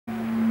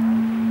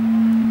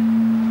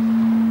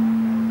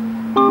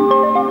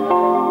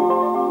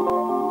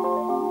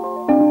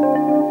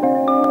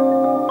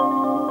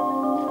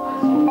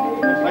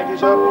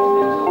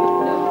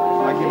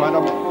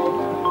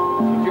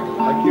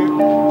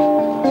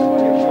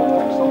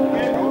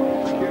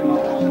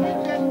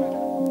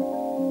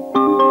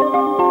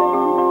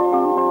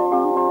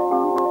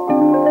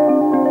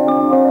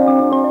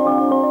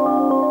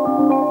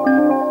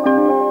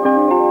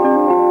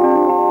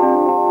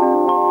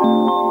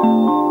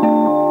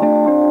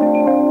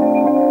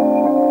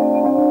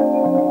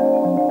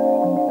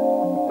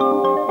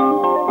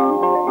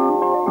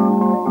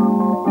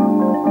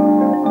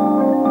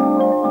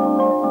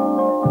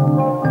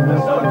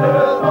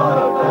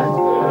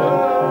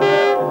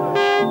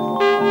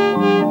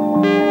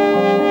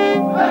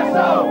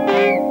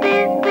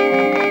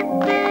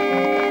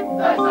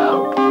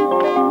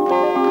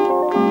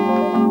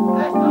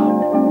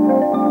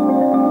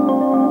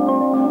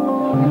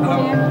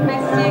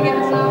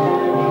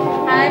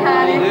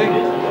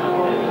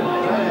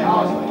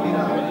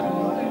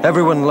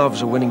Everyone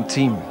loves a winning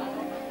team.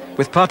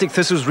 With Partick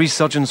Thistle's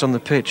resurgence on the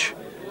pitch,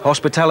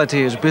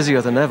 hospitality is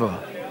busier than ever.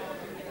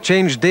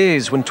 Changed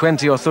days when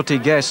 20 or 30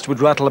 guests would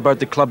rattle about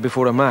the club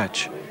before a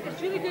match.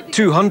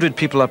 200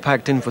 people are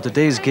packed in for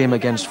today's game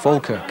against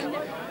Falkirk.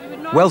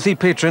 Wealthy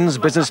patrons,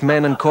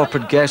 businessmen and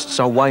corporate guests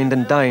are wined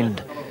and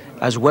dined,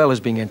 as well as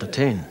being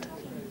entertained.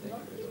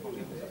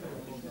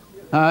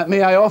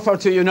 May I offer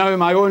to you now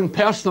my own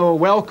personal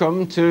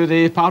welcome to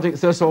the Partick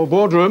Thistle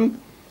boardroom.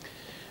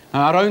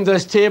 Around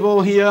this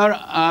table here,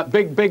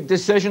 big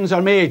decisions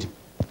are made.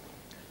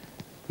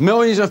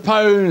 Millions of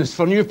pounds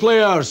for new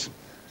players.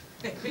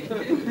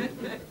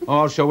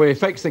 Or shall we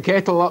fix the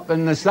kettle up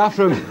in the staff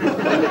room?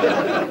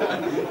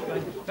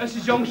 This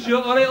is young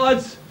Stuart, all right,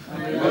 lads?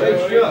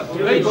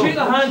 Right, shake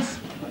the hands.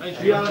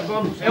 He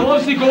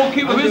loves the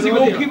goalkeeper. Where's the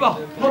goalkeeper?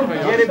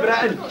 Gary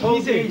Britton.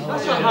 Easy.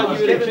 That's not how you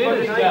would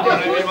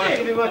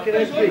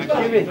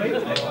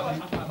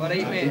all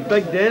right, mate.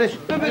 Big Dennis.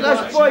 Look at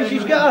this boy.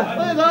 He's got a...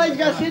 Look at that. He's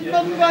got a seat for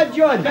bad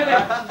John. Look at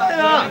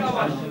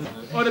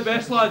that. All the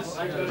best, lads.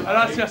 And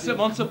that's your 6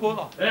 month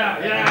supporter.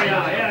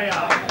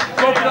 Yeah.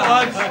 Go for it,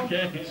 lads.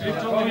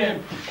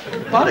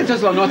 Partick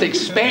Thistle are not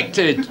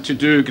expected to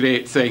do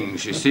great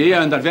things, you see,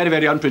 and they're very,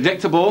 very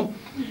unpredictable.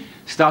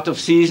 Start of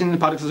season,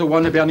 Partick Thistle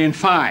 1, Hibernian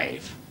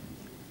 5.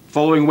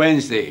 Following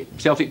Wednesday,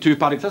 Celtic 2,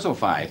 Partick Thistle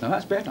 5. Now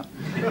that's better.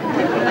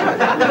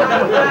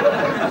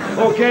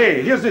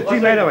 OK, here's the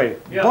team anyway.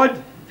 Yeah.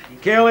 Bud,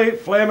 Kelly,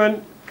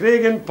 Fleming,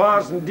 Craigan,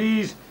 Parson,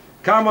 Dees,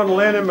 Cameron,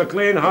 Lennon,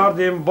 McLean,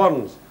 Hardy and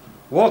Burns.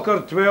 Walker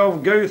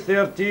 12, Gow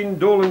 13,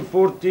 Dolan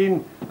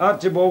 14,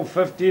 Archibald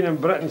 15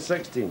 and Britton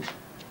 16.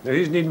 Now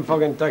who's needing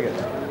fucking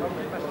tickets?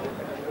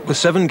 With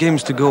 7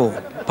 games to go,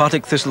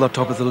 Partick Thistle are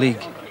top of the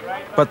league.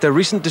 But their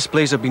recent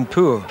displays have been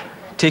poor,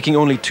 taking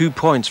only 2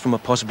 points from a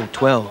possible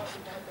 12.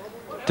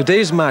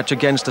 Today's match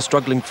against the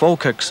struggling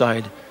Falkirk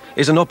side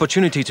is an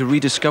opportunity to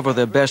rediscover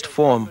their best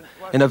form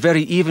in a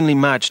very evenly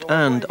matched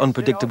and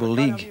unpredictable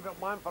league.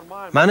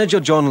 Manager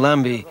John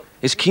Lambie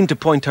is keen to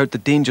point out the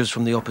dangers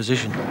from the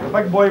opposition.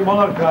 Big boy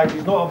Mullercraig,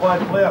 he's not a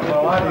bad player for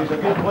a lad, he's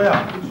a good player.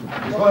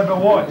 He's got to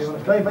be watched.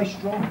 Very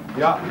strong.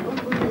 Yeah.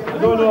 I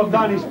don't know if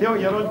Danny's still,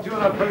 you're on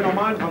 £200 a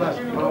man for this,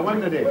 for a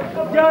win today.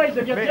 Guys,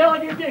 if you're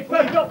relegated,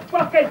 quick up,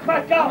 fucking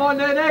back up. Come on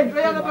then,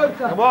 right about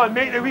that. Come on,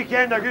 make the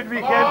weekend a good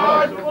weekend for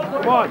us.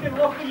 Come on. Fucking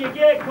lucky you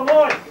get, come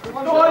on. Come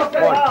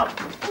on.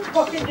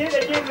 Fucking get the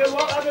game, we'll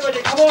walk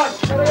everybody, come on.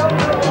 Come on,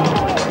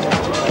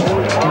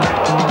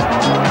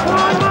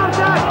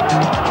 Martin.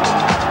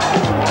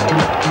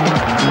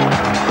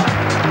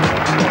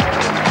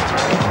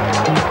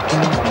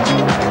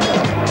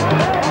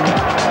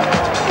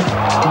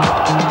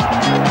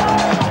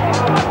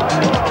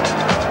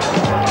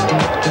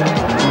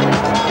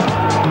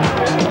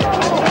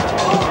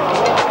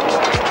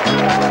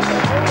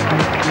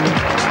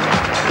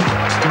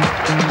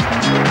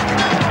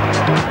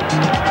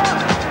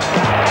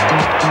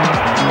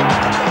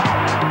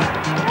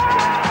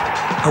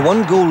 A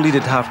 1-goal lead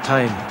at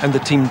half-time and the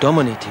team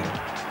dominating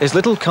is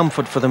little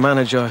comfort for the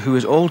manager, who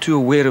is all too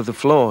aware of the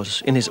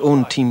flaws in his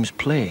own team's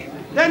play.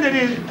 At the end of the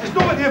day, it's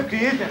not what they've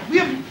created.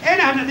 Anything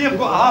that they've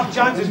got to have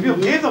chances,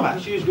 we've gave them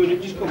it. She's going to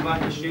just come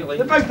back and straight like.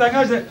 The big thing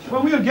is that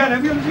when we're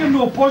getting it, we're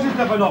not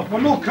positive enough,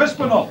 we're not crisp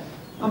enough.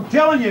 I'm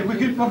telling you,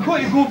 we've got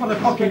to go for the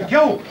fucking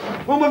kill.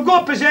 When we've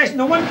got possession,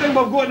 the one thing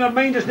we've got in our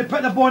mind is to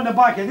put the ball in the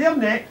back of their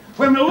net.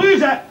 When we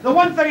lose it, the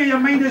one thing in your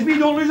mind is we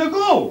don't lose a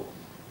goal.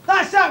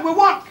 That's it, we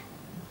work.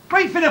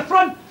 Right for the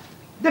front.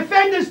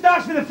 Defending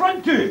starts for the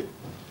front two.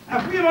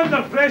 If we're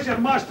under pressure,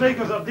 my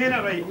strikers are doing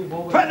it right.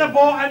 Put the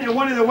ball into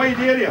one of the wide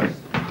areas.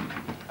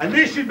 And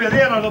they should be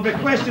there or there'll be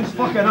questions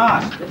fucking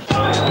asked.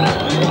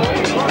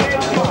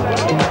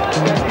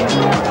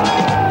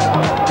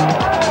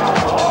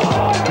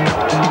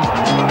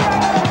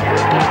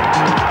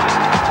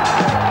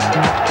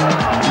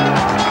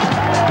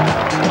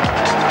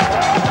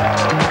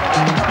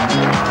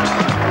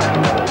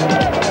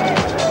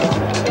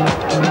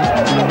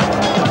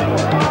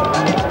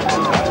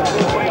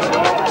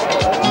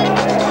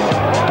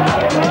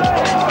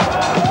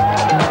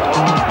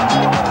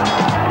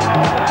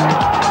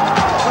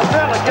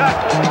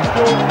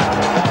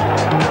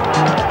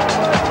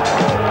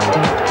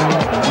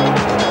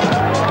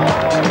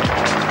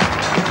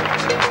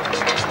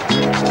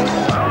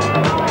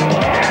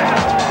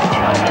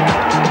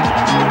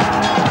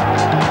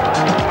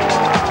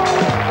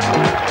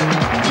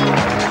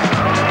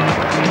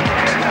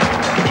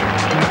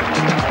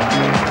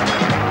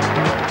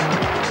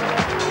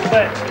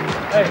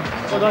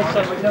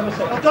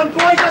 Well done,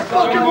 boys, that's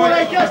fucking more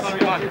like us.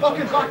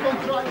 Fucking back on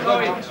track.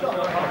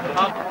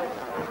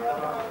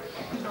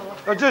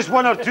 There's just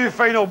 1 or 2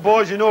 final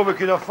balls, you know, we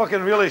could have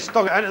fucking really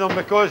stuck it into them,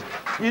 because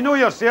you know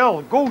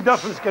yourself, goal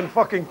difference can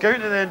fucking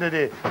count at the end of the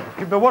day. It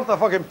could be worth a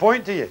fucking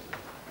point to you.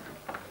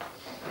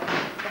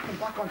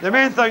 The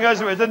main thing is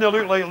that we didn't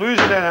look like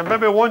losing then, and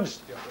maybe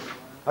once,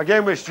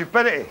 again with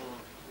stupidity.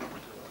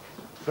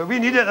 But we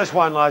needed this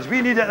one, lads.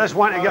 We needed this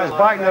one to get us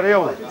back in the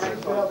rail.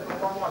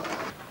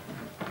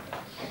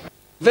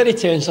 Very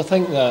tense. I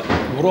think that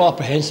we're all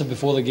apprehensive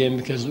before the game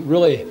because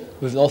really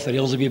we've been off the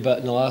rails a wee bit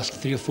in the last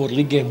 3 or 4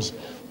 league games.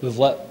 We've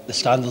let the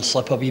standards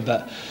slip a wee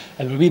bit,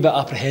 and we're a wee bit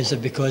apprehensive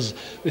because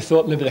we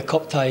thought maybe the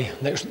cup tie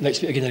next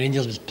week against the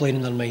Rangers was playing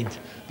in their mind.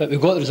 But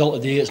we've got the result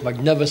today. It's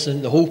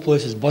magnificent. The whole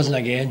place is buzzing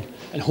again,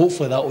 and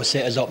hopefully that will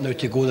set us up now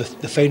to go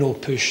the final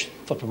push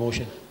for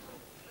promotion.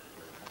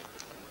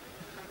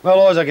 Well,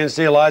 all I can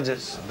say, lads,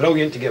 it's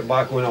brilliant to get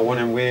back on a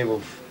winning way.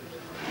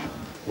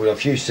 With a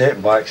few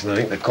setbacks, and I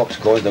think the cup's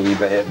caused a wee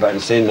bit. But in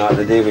saying that,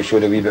 today we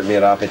showed a wee bit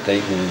more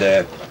appetite,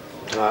 and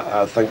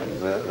I think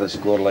the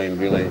scoreline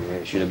really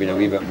should have been a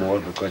wee bit more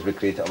because we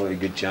created a lot of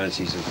good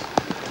chances, and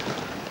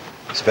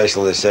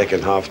especially the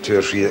second half, 2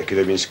 or 3 that could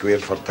have been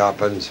squared for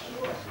tap-ins.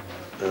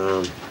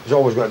 It's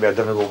always got to be a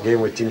difficult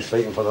game with teams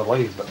fighting for their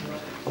life, but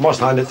I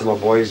must hand it to my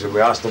boys. We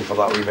asked them for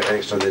that wee bit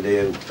extra today,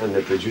 and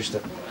they produced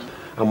it.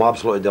 I'm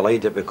absolutely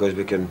delighted because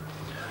we can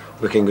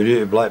go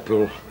to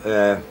Blackpool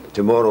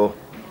tomorrow,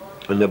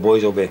 and the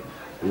boys will be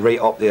right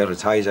up there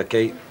as high as a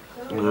kite.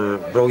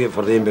 Brilliant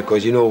for them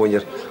because you know when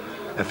if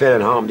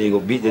anything happened you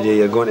got beat today,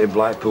 you're going to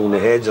Blackpool and the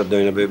heads are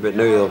down a bit, but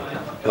now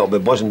they'll be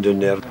buzzing down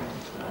there.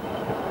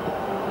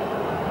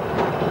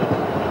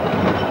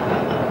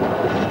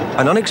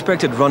 An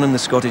unexpected run in the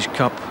Scottish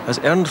Cup has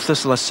earned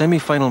Thistle a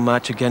semi-final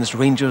match against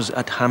Rangers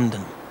at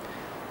Hampden.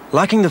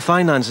 Lacking the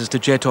finances to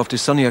jet off to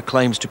sunnier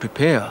climes to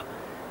prepare,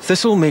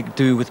 Thistle make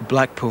do with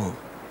Blackpool.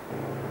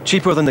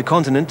 Cheaper than the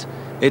continent,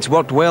 it's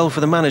worked well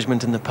for the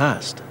management in the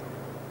past.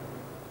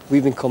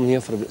 We've been coming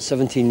here for about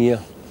 17 years,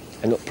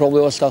 and it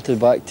probably all started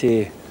back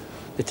to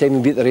the time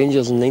we beat the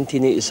Rangers in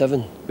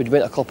 1987. We'd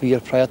went a couple of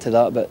years prior to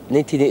that, but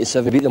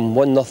 1987 we beat them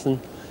 1-0 in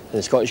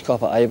the Scottish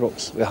Cup at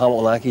Ibrox with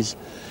Hamilton Accies,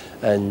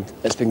 and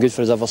it's been good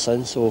for us ever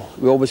since. So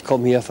we always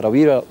come here for a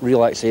wee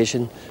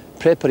relaxation,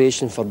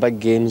 preparation for big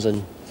games,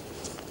 and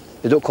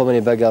they don't come any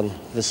bigger than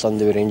this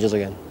Sunday with Rangers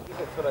again.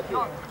 But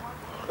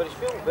he's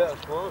feeling better,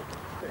 small.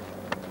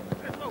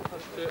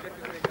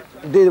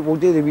 We'll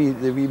do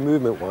the wee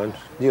movement ones,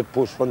 near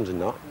post runs and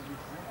that.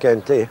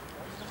 Can't you?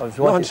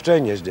 Nothing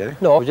strenuous, do you?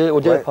 No, we'll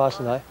do it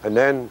passing, aye. And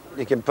then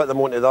you can put them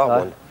onto that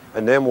one.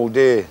 And then we'll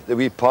do the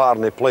wee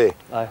pattern they play.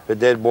 Aye. The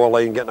dead ball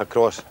line getting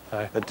across.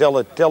 Aye. And tell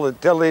the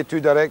 2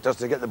 directors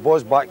to get the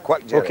balls back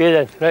quick, Jerry. OK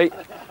then, right.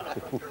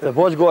 The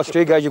ball's got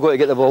astray, guys, you've got to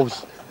get the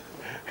balls.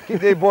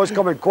 Keep the balls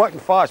coming quick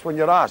and fast when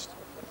you're asked.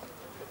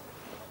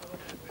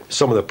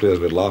 Some of the players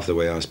would laugh the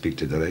way I speak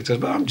to directors,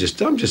 but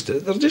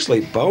they're just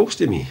like pals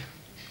to me.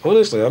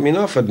 Honestly, I mean,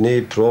 I've had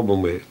no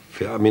problem with,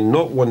 I mean,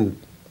 not one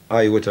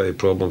iota of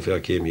problem if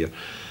I came here.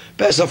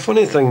 But it's a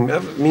funny thing, I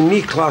mean,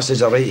 me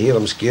classes are right here,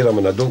 I'm scared of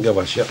them, and I don't give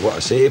a shit what I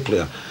say to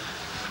player,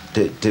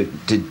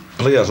 to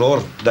players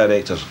or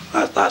directors.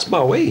 That's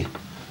my way.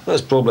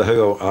 That's probably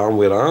how I am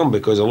where I am,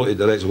 because a lot of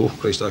directors, oh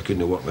Christ, I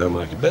couldn't work with him.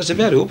 But it's the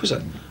very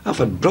opposite. I've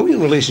had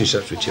brilliant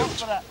relationships with chairmen.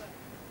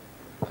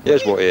 It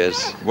is what it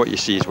is. What you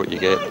see is what you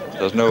get.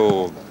 There's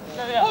no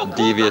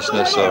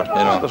deviousness or, you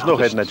know. There's no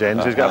hidden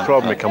agenda. He's got a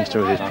problem, he comes to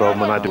me with his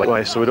problem, and I do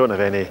likewise. So we don't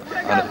have any.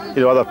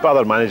 You know,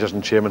 other managers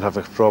and chairmen have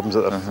problems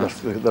that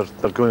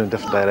they're going in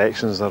different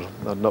directions.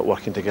 They're not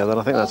working together.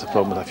 And I think that's a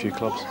problem with a few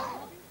clubs.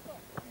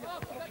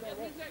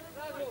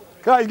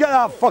 Guys, get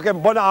that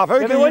fucking bun off. How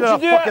can you do a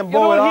fucking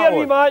ball with that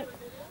one? Man.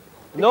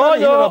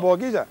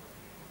 No.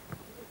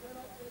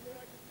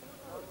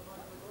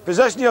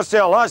 Position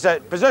yourself, that's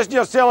it. Position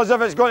yourself as if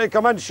it's going to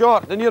come in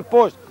short, the near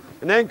post,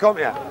 and then come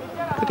here.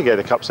 Good to get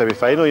the cup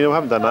semi-final, you know, we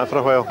haven't done that for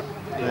a while.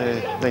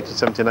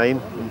 1979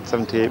 and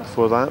 78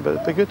 before that, but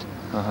it'd be good.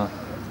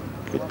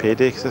 Good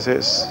payday, because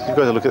you've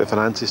got to look at the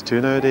finances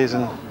too nowadays,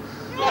 and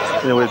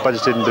you know, we're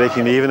budgeted and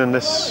breaking even, and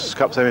this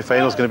cup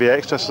semi-final is going to be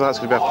extra, so that's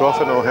going to be a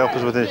profit, and it'll help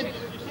us with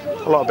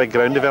a lot of big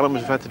ground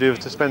developments we've had to do,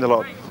 to spend a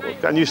lot. We've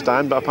got a new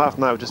stand, but apart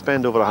from that, we've just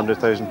spent over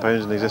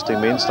 £100,000 in the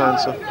existing main stand,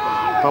 so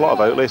a lot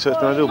of outlay, so it's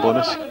been a real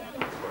bonus.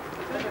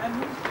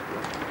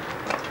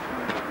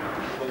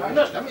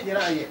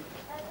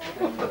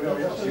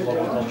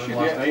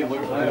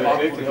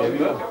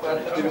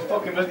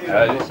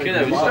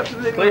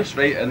 Place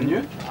right in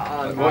you.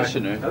 What's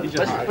it now? That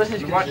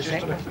Rangers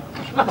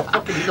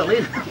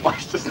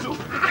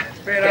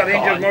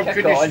mob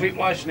couldn't sleep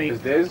last night.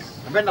 I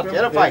mean, they're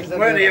terrified.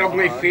 Look at the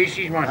ugly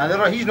faces,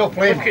 man. He's not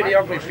playing. Look at the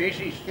ugly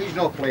faces. He's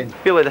not playing. I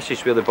feel like this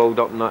is where the build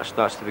up and that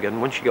starts to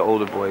begin. Once you get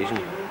older boys,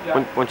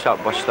 and once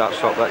that bus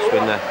starts up, that's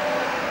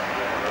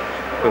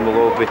when we'll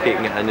all be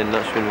taking it in, and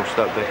that's when we'll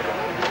start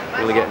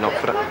really getting up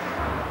for it.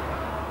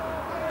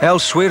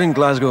 Elsewhere in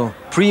Glasgow,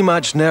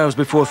 pre-match nerves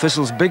before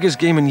Thistle's biggest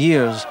game in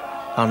years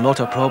are not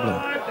a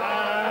problem.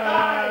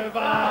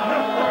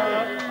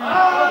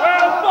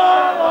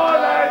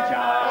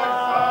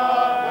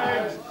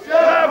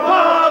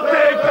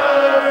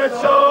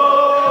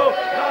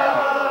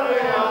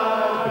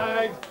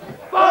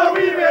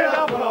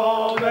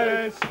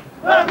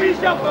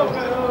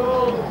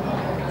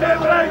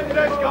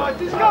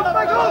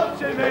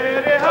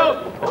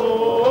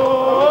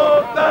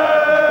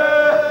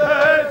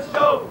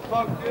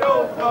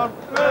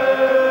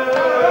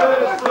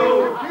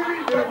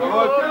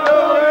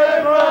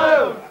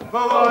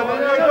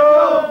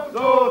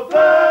 Go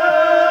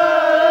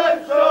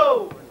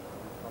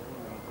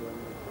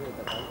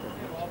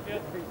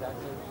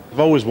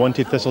always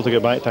wanted Thistle to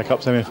get back to a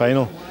cup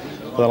semi-final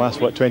for the last,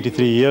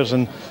 23 years,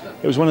 and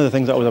it was one of the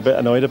things that I was a bit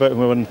annoyed about when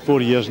we were in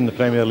 4 years in the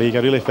Premier League. I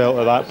really felt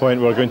at that point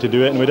we were going to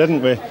do it, and we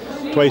didn't. We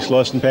twice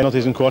lost in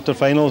penalties in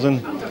quarter-finals,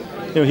 and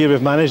here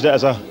we've managed it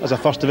as a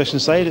first division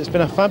side. It's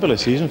been a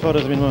fabulous season for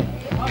us. I mean, we're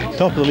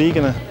top of the league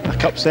in a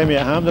cup semi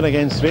at Hampden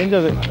against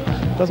Rangers.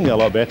 It doesn't get a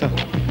lot better,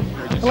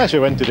 unless we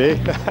win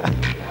today.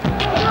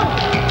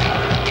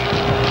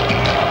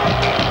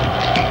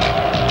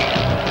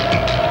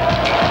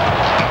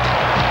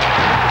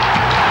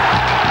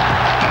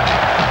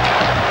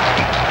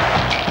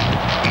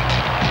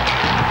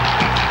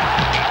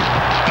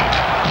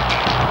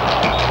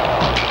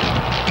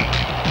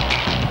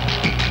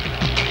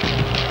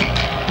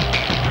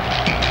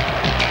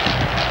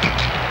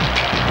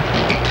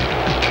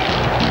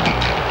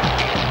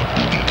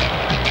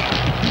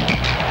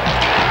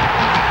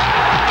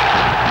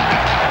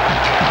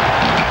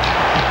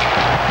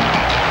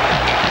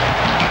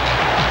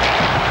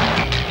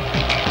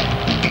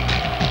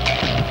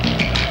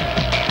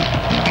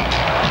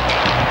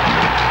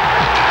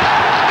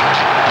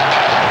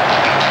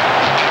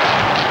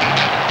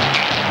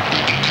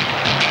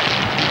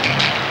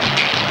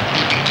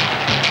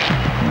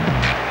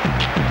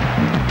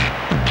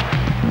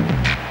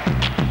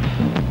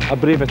 A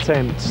brave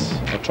attempt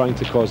at trying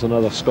to cause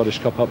another Scottish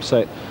Cup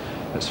upset.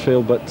 It's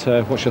failed, but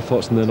what's your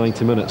thoughts in the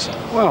 90 minutes?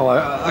 Well,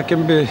 I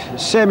can be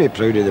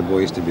semi-proud of the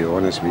boys, to be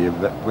honest with you,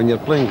 but when you're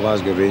playing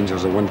Glasgow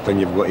Rangers, the one thing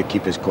you've got to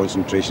keep is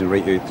concentration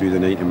right out through the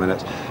 90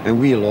 minutes, and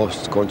we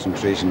lost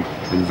concentration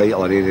in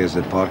vital areas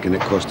of the park, and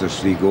it cost us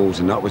 3 goals,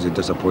 and that was a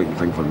disappointing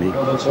thing for me.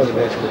 All the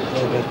best,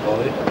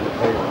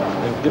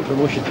 Good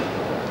promotion.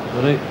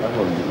 All right.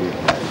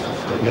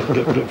 Get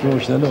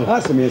promotion, I know.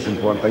 That's the most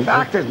important thing.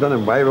 Actors done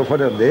in by, we've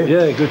had a day.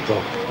 Yeah, good,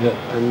 Paul.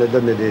 Yeah. And they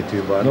didn't the day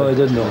too bad. No, they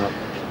did not.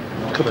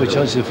 A couple of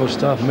chances in the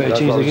first half, might have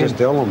changed the game. Just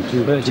tell them,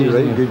 two right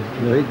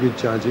good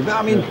chances. But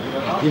I mean,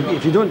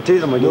 if you don't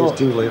take them against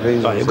teams like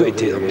Rangers, you've got to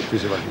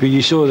take them. But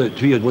you saw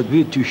that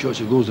we had 2 shots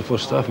of goals the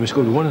first half, and we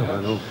scored one of them.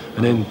 I know.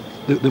 And then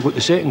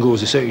the second goal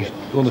was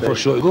on the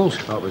first shot of goals.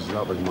 That was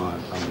mad.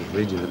 I was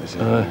raging at the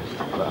second.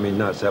 But I mean,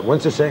 that's it.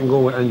 Once the second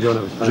goal went in, John,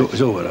 it was finished. It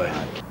was over,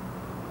 aye.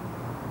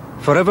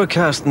 Forever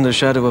cast in the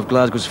shadow of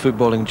Glasgow's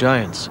footballing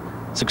giants,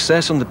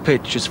 success on the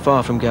pitch is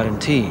far from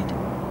guaranteed.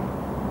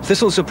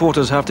 Thistle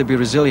supporters have to be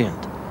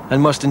resilient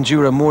and must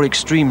endure a more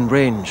extreme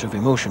range of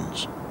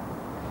emotions.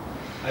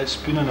 It's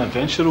been an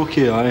adventure,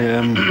 okay.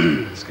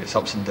 It's got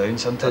ups and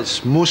downs, isn't it?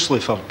 It's mostly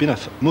for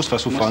most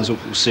Thistle fans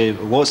will say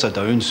lots of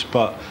downs,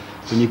 but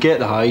when you get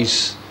the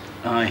highs,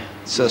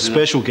 it's a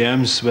special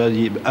games where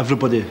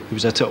everybody who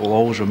was at it will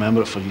always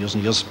remember it for years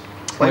and years.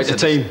 Like the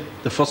time,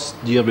 the first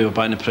year we were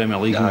back in the Premier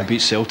League and we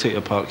beat Celtic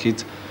at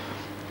Parkhead.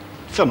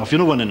 Fair enough, you're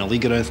not winning the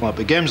league or anything like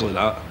that, but games like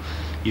that,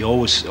 you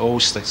always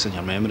sticks in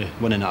your memory.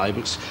 Winning at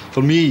Ibrox,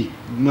 for me,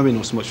 maybe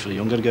not so much for the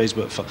younger guys,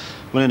 but for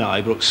winning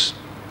at Ibrox,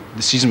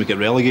 the season we get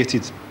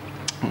relegated,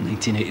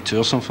 1982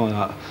 or something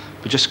like that,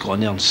 but just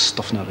going there and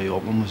stuffing it right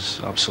up them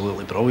was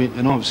absolutely brilliant.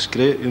 You know, it was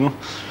great. You know,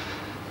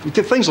 we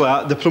did things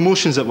like that. The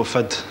promotions that we've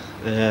had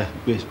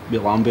with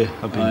Lambie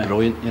have been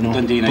brilliant. You know,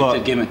 Dundee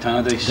United game at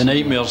Tannadice. The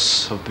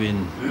nightmares have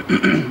been.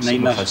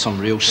 We've had some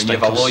real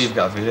stickers. You've a law, you've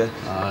got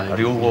a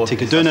real law.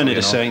 Take it down into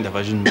the second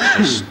division.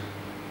 Just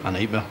a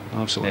nightmare,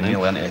 absolutely.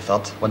 Nearly into the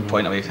third, 1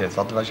 point away from the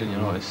third division, you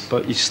know.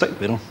 But you stick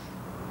with them.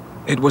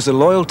 It was the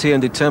loyalty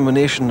and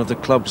determination of the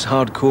club's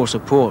hardcore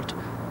support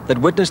that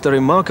witnessed a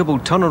remarkable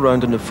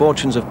turnaround in the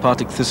fortunes of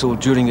Partick Thistle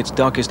during its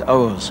darkest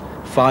hours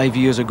 5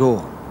 years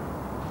ago.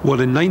 Well,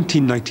 in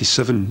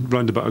 1997,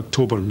 round about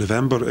October and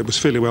November, it was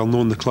fairly well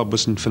known the club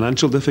was in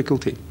financial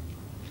difficulty.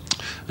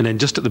 And then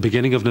just at the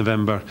beginning of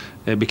November,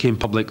 it became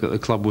public that the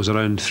club was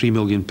around £3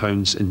 million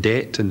in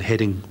debt and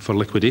heading for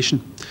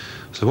liquidation.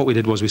 So what we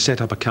did was we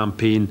set up a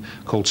campaign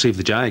called Save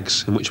the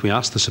Jags, in which we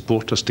asked the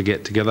supporters to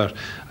get together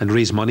and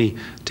raise money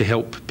to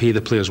help pay the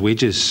players'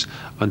 wages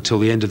until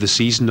the end of the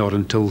season or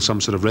until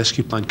some sort of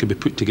rescue plan could be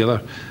put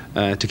together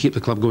to keep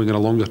the club going on a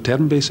longer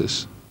term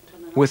basis.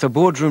 With a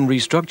boardroom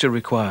restructure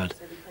required,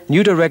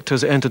 new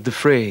directors entered the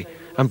fray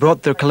and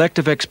brought their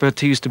collective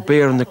expertise to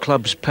bear on the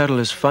club's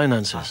perilous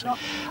finances.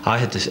 I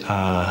had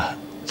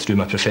through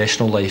my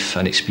professional life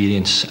and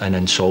experience in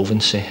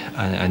insolvency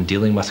and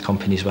dealing with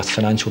companies with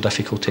financial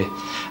difficulty,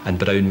 and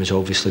Brown was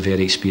obviously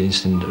very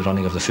experienced in the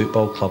running of the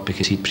football club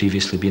because he'd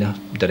previously been a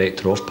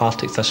director of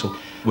Partick Thistle.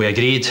 We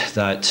agreed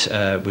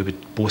that we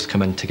would both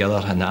come in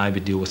together and that I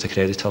would deal with the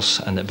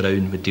creditors and that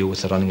Brown would deal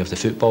with the running of the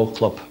football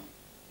club.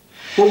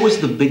 What was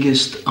the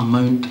biggest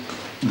amount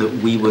that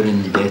we were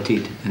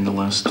indebted in the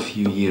last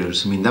few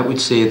years? I mean, that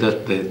would say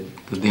that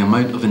the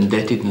amount of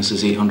indebtedness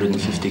is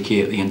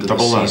 850k at the end of the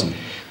season.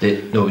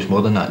 No, it was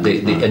more than that.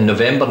 In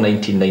November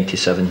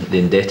 1997, the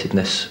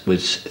indebtedness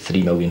was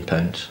 £3 million.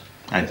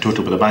 And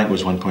total, but the bank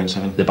was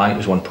 1.7. The bank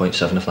was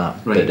 1.7 of that.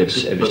 Right. But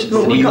it was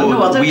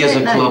we as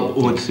a club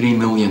owed 3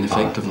 million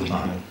effectively.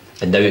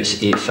 And now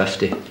it's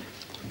 850.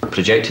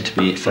 Projected to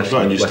be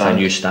 850 with a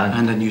new stand.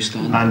 And a new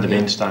stand. And the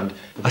main stand.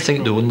 I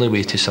think the only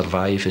way to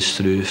survive is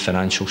through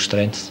financial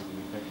strength.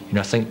 You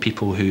know, I think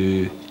people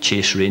who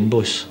chase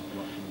rainbows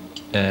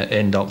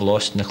end up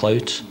lost in the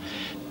clouds.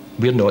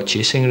 We're not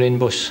chasing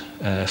rainbows.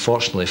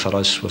 Fortunately for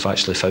us, we've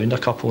actually found a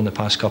couple in the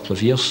past couple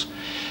of years,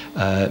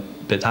 but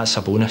that's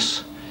a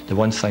bonus. The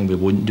one thing we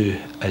won't do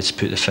is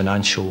put the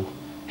financial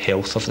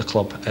health of the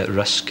club at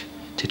risk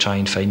to try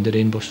and find the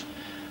rainbows.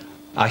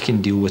 I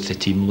can deal with the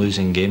team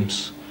losing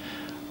games.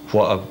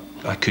 What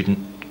I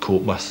couldn't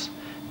cope with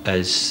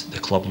is the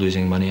club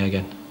losing money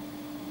again.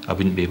 I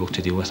wouldn't be able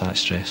to deal with that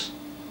stress.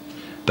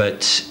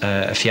 But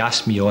if you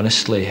ask me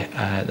honestly,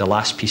 the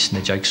last piece in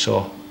the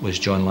jigsaw was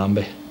John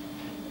Lambie.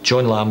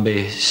 John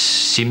Lambie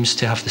seems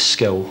to have the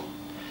skill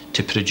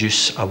to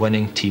produce a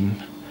winning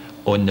team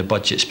on the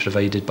budgets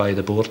provided by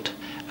the board,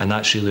 and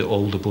that's really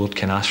all the board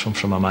can ask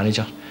from a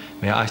manager.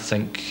 I mean, I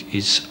think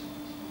he's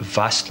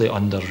vastly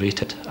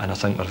underrated, and I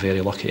think we're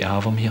very lucky to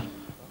have him here.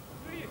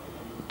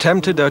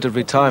 Tempted out of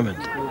retirement,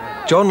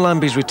 John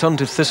Lambie's return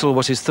to Thistle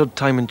was his third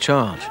time in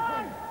charge.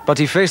 But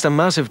he faced a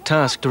massive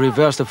task to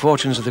reverse the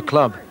fortunes of the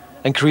club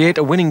and create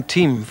a winning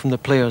team from the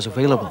players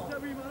available.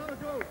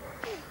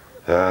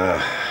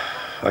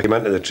 I came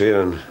into the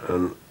training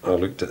and I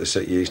looked at the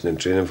situation in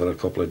training for a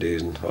couple of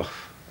days and,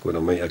 God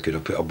almighty, I could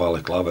have put a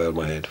balaclava over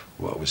my head,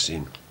 what I was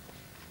seeing.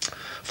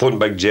 Phoned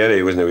Big Jerry,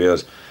 who wasn't with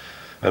us,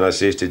 and I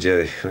says to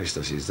Jerry,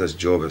 this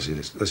job, this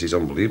is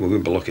unbelievable, we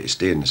wouldn't be lucky to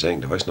stay in the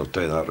second division, I'll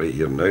tell you that right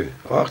here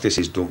now. He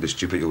says, don't be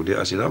stupid, you'll do it.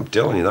 I said, I'm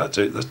telling you, that's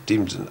out, this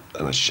team's in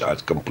a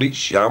complete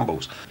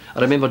shambles. I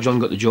remember John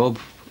got the job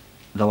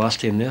the last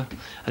time there,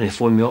 and he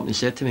phoned me up and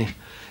said to me,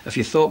 if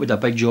you thought we had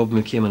a big job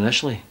when we came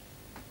initially,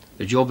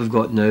 the job we've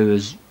got now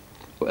is,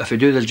 if we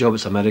do this job,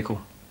 it's a miracle.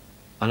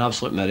 An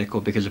absolute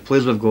miracle, because the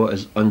players we've got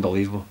is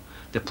unbelievable.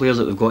 The players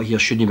that we've got here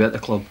shouldn't be at the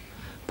club.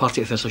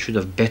 Partick Thistle should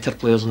have better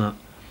players than that.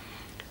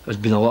 There's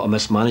been a lot of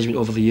mismanagement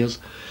over the years.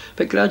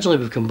 But gradually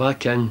we've come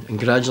back in, and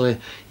gradually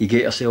you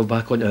get yourself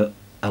back onto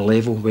a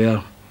level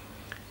where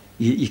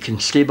you can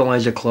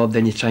stabilise the club,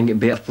 then you try and get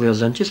better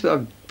players in. Just what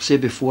I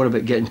said before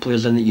about getting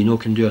players in that you know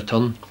can do a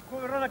turn.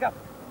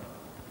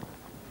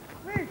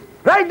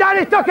 Right,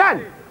 Danny, stuck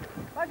in!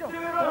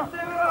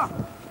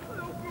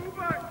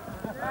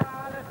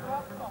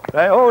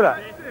 Right, hold it.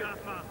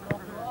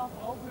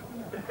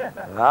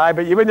 Aye,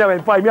 but you wouldn't have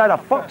been playing me, I'd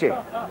have fucked you.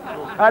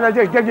 And I'd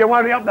just give you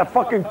one right up the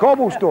fucking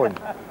cobblestone.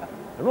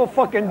 There's no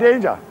fucking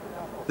danger.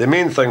 The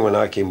main thing when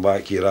I came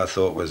back here, I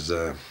thought, was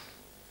to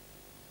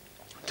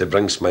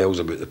bring smiles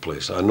about the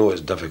place. I know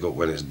it's difficult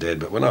when it's dead,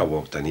 but when I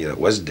walked in here, it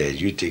was dead.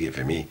 You take it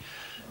from me.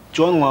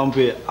 John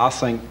Lambie, I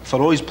think,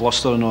 for all his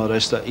bluster and all the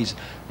rest of it,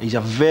 he's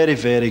a very,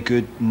 very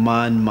good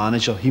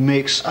manager. He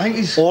makes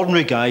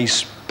ordinary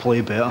guys play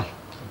better,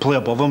 play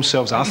above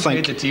themselves. I think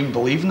he's made the team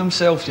believe in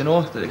themselves, you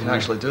know, that they can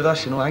actually do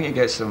this. You know, I think he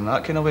gets them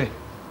that kind of way.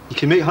 You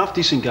can make half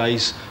decent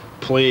guys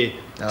play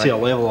to a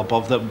level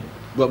above that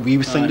what we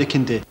would think they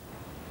can do.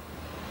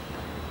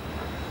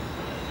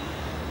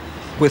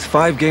 With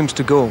 5 games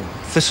to go,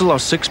 Thistle are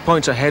 6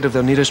 points ahead of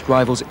their nearest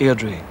rivals,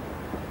 Airdrie.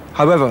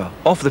 However,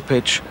 off the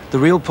pitch, the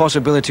real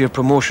possibility of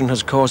promotion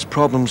has caused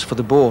problems for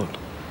the board.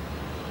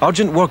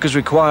 Urgent work is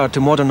required to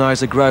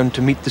modernise the ground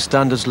to meet the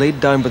standards laid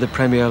down by the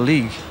Premier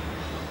League.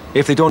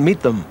 If they don't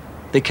meet them,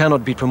 they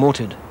cannot be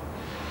promoted.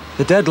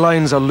 The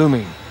deadlines are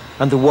looming,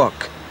 and the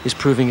work is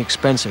proving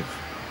expensive.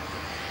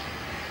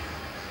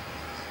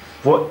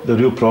 What the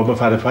real problem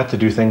we've had to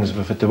do things,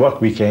 we've had to work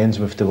weekends,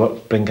 we've had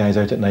to bring guys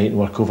out at night and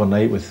work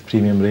overnight with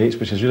premium rates,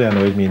 which has really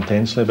annoyed me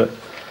intensely, but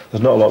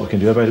there's not a lot we can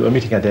do about it. We're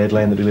meeting a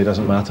deadline that really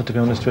doesn't matter, to be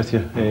honest with you.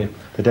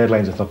 The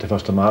deadline's the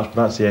 31st of March,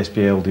 but that's the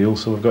SPL deal,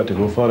 so we've got to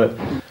go for it.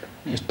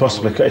 It's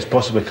possibly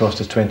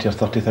cost us £20,000 or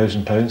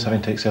 £30,000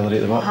 having to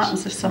accelerate the works. What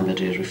happens if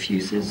somebody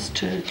refuses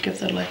to give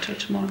their letter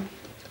tomorrow?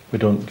 We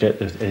don't get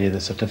the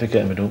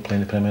certificate and we don't play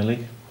in the Premier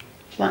League.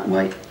 Black and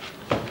white?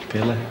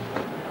 Fairly.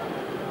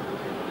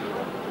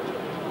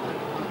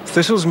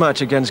 Thistle's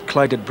match against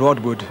Clyde at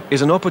Broadwood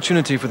is an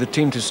opportunity for the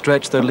team to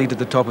stretch their lead at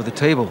the top of the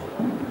table.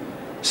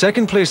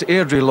 Second place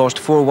Airdrie lost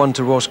 4-1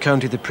 to Ross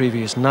County the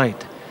previous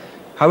night.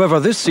 However,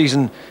 this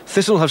season,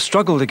 Thistle have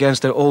struggled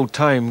against their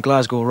old-time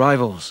Glasgow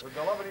rivals.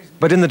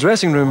 But in the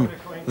dressing room,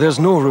 there's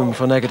no room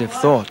for negative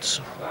thoughts.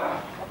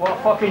 What a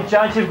fucking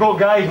chance you've got,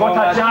 guys, what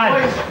a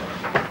chance!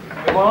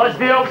 Come on, let's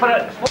be up for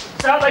it.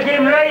 Start the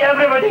game right,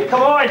 everybody,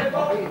 come on!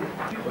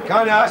 We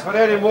can't ask for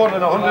any more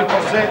than 100%,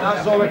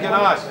 that's all we can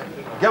ask.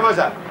 Give us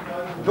it.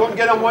 Don't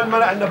get them 1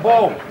 minute in the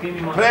ball.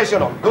 Pressure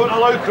them. Don't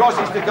allow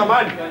crosses to come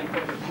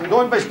in.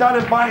 Don't be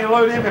standing back and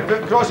allow them to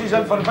put crosses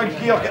in for a big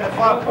kick at the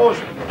far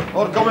post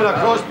or coming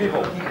across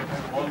people.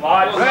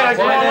 Right,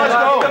 come on, let's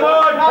go. Come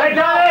on, hey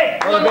Danny!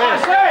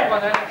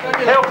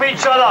 Help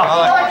each other.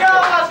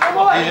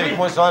 Easy,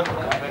 come on, son.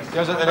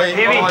 Gives it the right.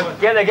 Davey,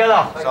 get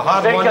together. It's a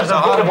hard one. It's a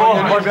hard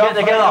one. Get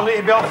together. You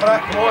need to be up for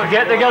it. Come on.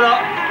 Get together.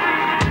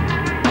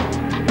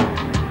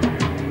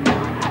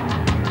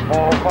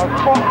 Oh, for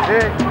fuck's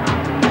sake.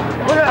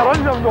 Look at the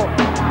runs I'm going.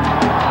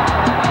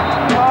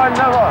 Oh,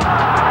 never.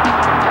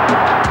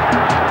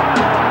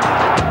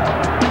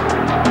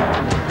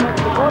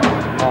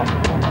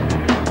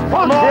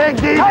 Come on,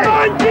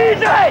 DJ!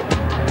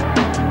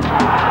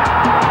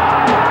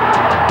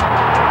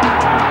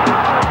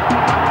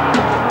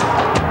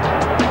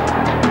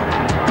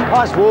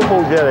 That's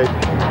woeful, Jerry.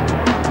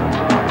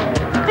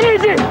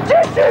 Easy!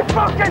 Just you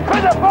fucking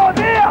put the ball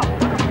there!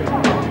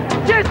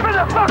 Just for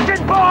the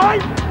fucking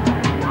ball!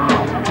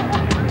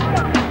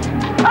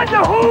 And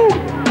the hole!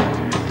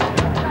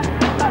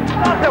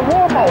 That's a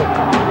woeful!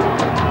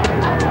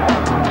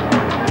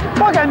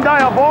 Fucking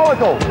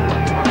diabolical!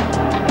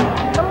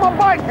 And my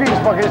back feet's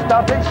fucking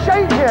started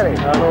shite, Jerry!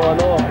 I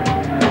know.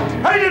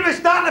 How did we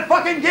start the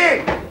fucking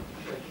game?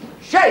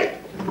 Shite!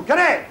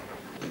 Correct!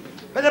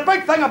 But the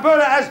big thing about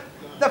it is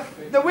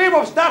the way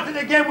we've started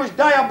the game was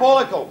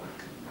diabolical.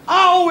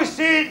 I always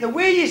say the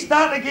way you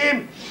start the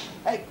game,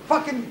 it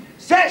fucking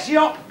sets you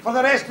up for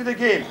the rest of the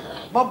game.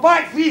 My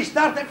back three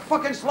started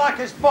fucking slack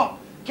as fuck.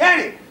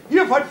 Kenny,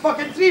 you've had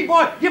fucking 3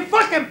 balls. You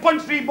fucking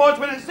punched 3 balls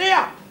when it's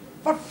there.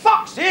 For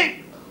fuck's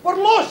sake, we're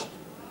lost.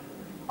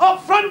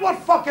 Up front, we're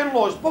fucking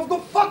lost. We've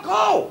got fuck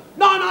all.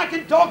 Nothing I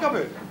can talk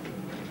about.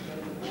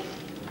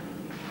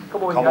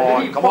 Come on,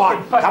 come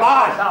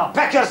on.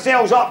 Pick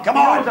yourselves up, come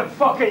on. You're the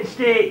fucking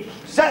state.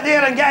 Sit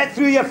there and get it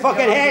through your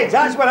fucking heads.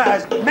 That's what it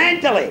is.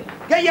 Mentally.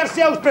 Get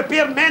yourselves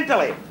prepared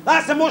mentally.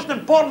 That's the most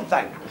important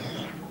thing.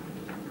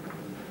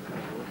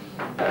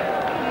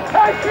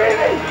 Hey,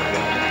 Stevie!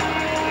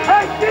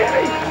 Hey,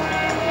 Stevie!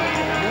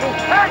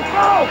 Hey,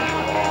 Paul!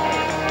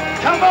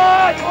 Come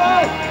on,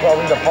 Paul! Well,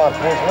 in the far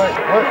post, look.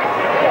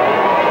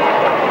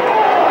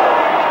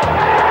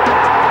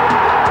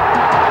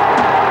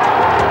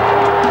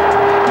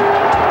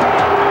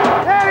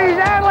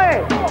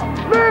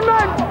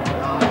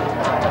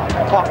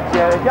 Fuck,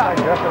 Jerry, get a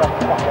grip of the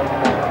fucking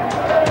ball.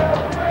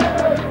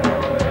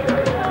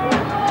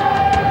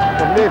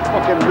 There's no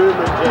fucking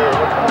movement, Jerry.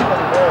 We're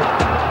fucking dead.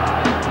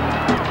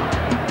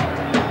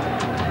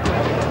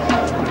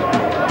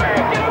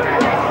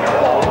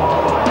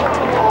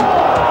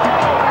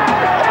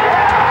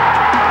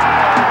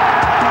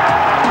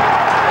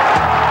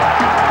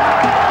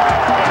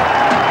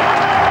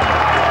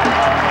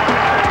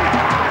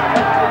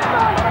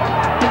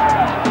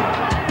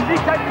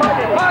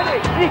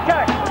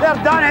 They're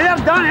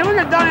done. Look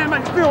at Danny,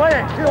 it's too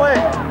late.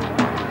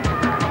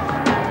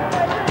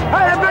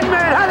 Hey, the big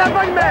man.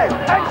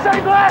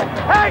 Inside left.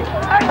 Hey,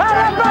 the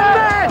big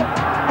man.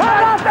 Hey,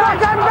 the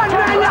fucking big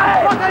man, you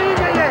fucking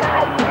idiot.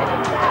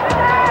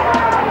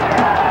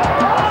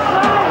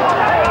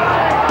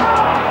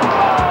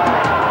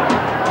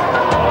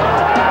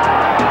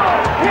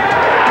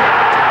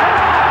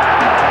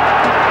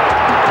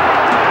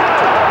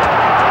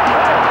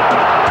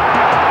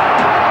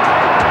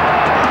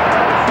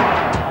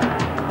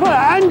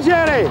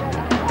 Jerry!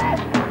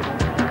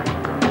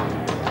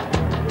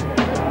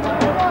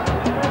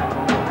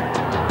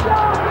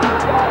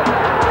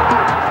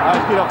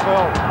 Nice, get up,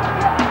 Phil.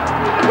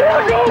 There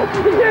we go!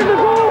 He gave the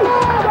goal!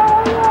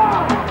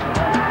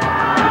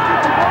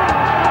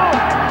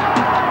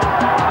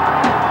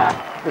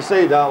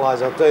 Beside that,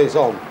 lads, I'll tell you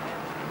something.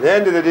 At the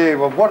end of the day,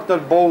 we've worked our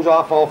balls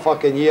off all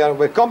fucking year.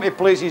 We come to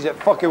places that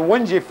fucking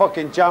wins you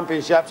fucking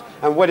championships,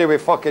 and what do we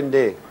fucking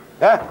do?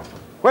 Eh?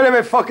 What do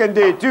we fucking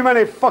do? Too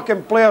many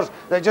fucking players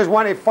that just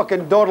want to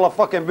fucking dawdle a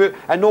fucking boot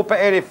and not put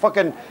any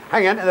fucking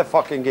hang into the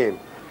fucking game.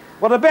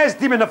 We're the best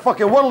team in the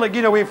fucking world at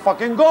getting away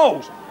fucking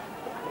goals.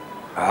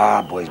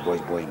 Ah, boys.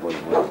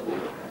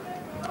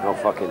 I'll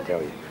fucking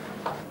tell you.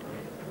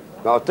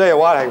 But I'll tell you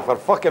what, for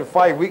fucking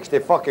 5 weeks to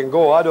fucking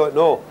go, I don't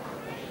know.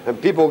 And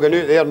people going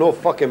out there no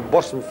fucking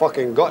busting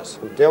fucking guts,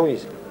 I'm telling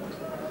you.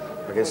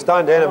 I can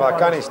stand any, but I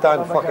can't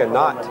stand fucking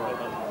that.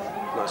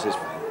 That's just,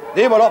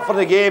 they were up for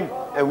the game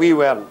and we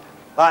weren't.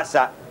 That's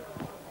it.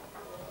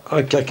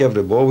 I kick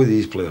every ball with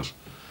these players.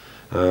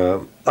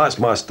 That's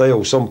my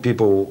style. Some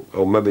people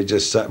will maybe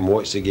just sit and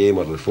watch the game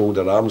or they fold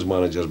their arms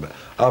managers, but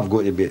I've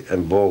got to be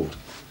involved.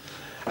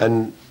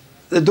 And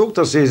the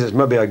doctor says it's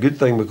maybe a good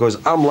thing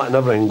because I'm letting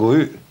everything go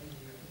out.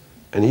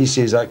 And he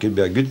says that could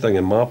be a good thing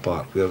in my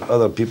part, where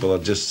other people are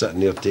just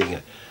sitting there taking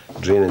it,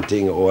 draining,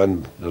 taking it all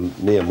in.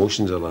 There's no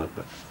emotions or that,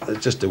 but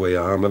it's just the way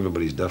I am.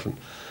 Everybody's different.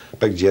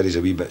 Big Jerry's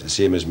a wee bit the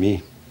same as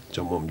me.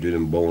 Something I'm doing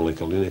and balling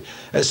like a loony.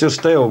 It's their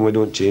style and we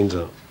don't change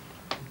that.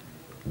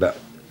 But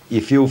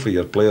you feel for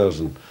your players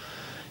and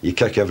you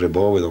kick every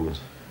ball with them.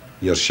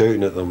 You're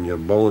shouting at them, you're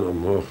balling at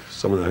them. Oh,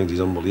 some of the things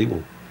is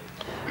unbelievable.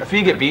 If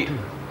we get beat,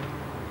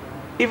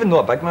 even though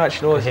a big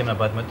match, you know, I'm in a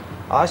bad mood.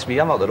 That's me,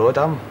 I'm up the road,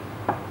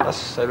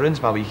 it ruins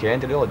my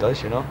weekend, it really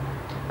does, you know.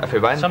 If we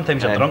win.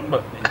 Sometimes you're drunk,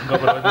 but you go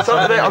up the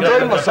road. I'll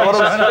drown my sorrows,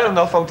 fair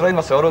enough, I'll drown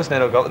my sorrows and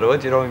then I'll go up the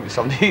road, you know, with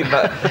somebody,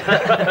 but...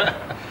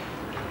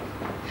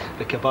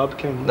 The kebab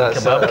king.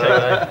 That's kebab king,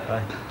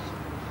 aye.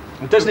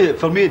 It doesn't,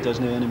 for me it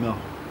doesn't anymore.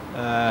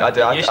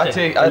 I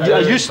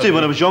used to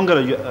when I was younger,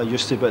 I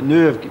used to, but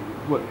now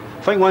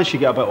I think once you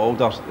get a bit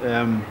older...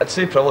 I'd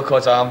say probably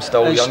because I'm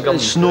still younger.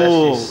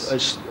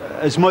 It's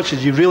as much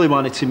as you really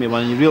wanted to me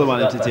win, you really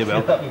wanted to do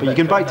well, but you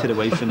get back to the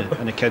wife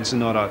and the kids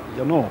and all that,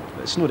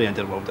 it's not the end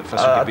of the world that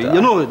Thistle could be.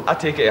 I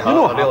take it to heart,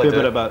 you're not I really happy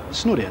about it, but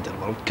it's not the end of the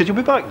world, because you'll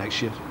be back next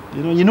year.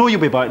 You know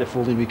you'll be back the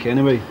following week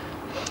anyway.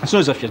 It's not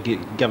as if you're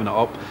giving it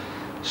up.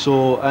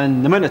 So,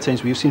 and the amount of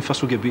times we've seen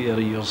Thistle get beat over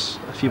years,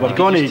 if you were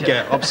going to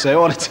get upset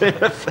on it,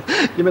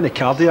 you're in the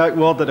cardiac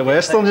ward at the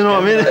Western, you know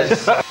what I mean?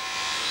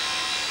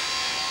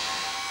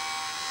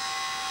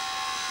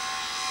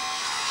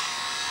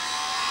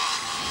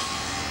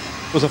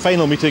 It was a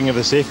final meeting of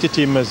the safety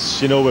team.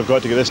 As you know, we've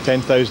got to get this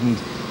 10,000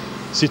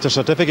 seater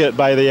certificate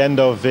by the end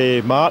of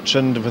March,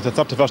 and with the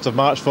 31st of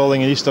March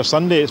falling on Easter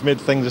Sunday, it's made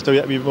things just a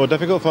bit more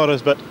difficult for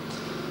us. But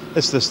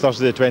it's this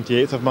Thursday, the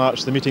 28th of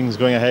March. The meeting's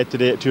going ahead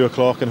today at 2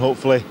 o'clock, and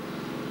hopefully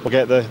we'll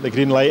get the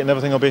green light and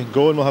everything will be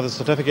going. We'll have the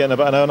certificate in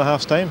about an hour and a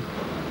half's time.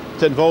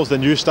 It involves the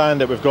new stand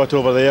that we've got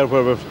over there,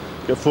 where we've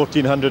got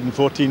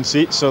 1,414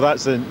 seats. So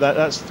that's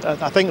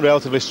I think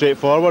relatively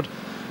straightforward.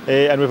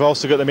 And we've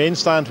also got the main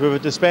stand. We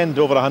would spend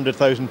over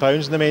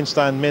 £100,000 in the main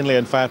stand, mainly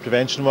on fire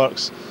prevention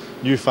works,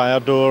 new fire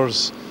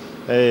doors,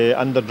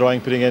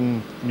 underdrawing, putting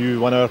in new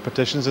 1 hour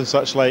partitions and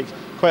such like.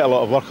 Quite a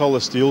lot of work. All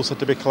the steels had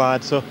to be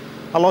clad. So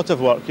a lot of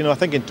work. You know, I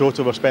think in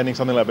total we're spending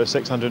something like about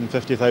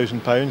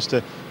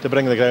 £650,000 to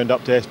bring the ground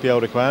up to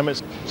SPL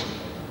requirements.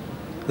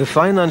 The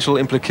financial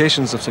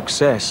implications of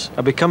success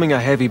are becoming a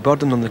heavy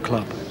burden on the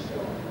club.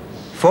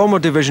 Former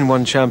Division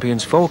 1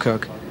 champions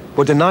Falkirk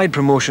were denied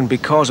promotion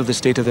because of the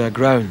state of their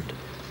ground.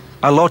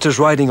 A lot is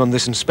riding on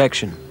this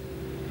inspection.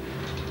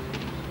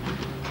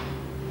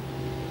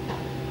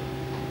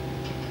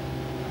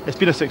 It's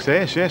been a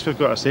success, yes. We've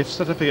got a safe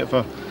certificate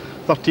for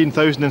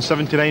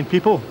 13,079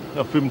 people,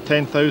 of whom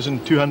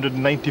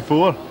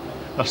 10,294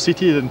 are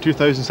seated and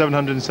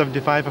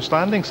 2,775 are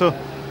standing. So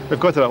we've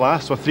got it at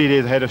last. We're 3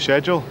 days ahead of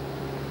schedule.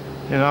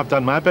 You know, I've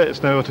done my bit.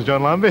 It's now over to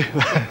John Lambie.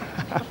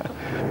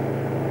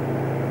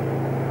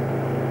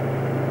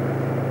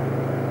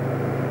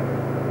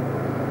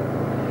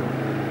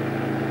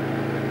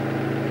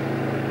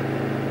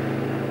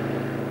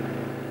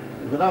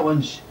 But that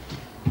one's...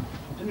 I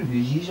don't know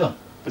whose these are.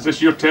 Is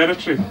this your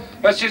territory?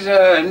 This is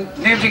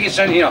nobody gets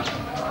in here.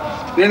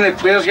 Mainly the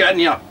players get in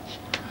here.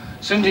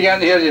 As soon as you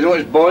get in here, you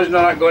notice boys and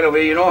all that going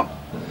away, you know.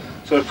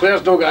 So the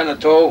players don't get in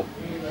at all.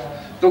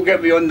 Don't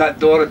get beyond that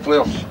door, the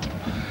players.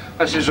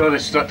 This is all the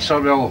struts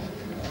are, well,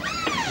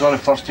 it's all the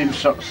first team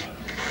struts.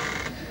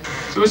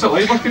 So what's it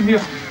like working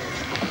here?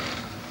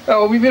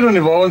 Well, we've been on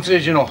the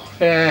voluntaries, you know.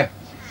 It's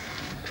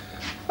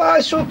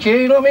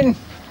okay, you know what I mean?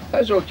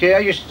 It's okay. I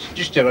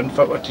used to run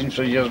football teams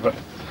for years, but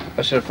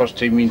this is the first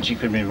time me and Cheek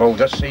have been involved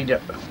this side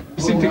yet.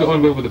 You seem to get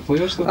on well with the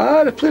players,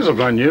 though? The players are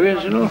brand new,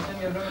 you know.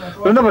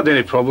 We've never had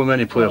any problem with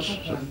any players.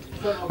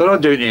 So they're all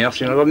down to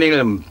earth, you know. They're none of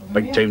them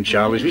big-time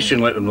Charlies. We soon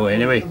let them know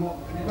anyway. Do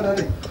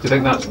you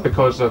think that's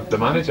because of the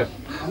manager?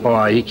 Oh,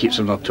 aye, he keeps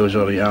them on their toes,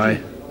 all right,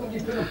 aye.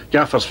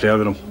 Gaffer's fair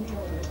with them.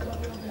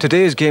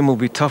 Today's game will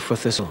be tough for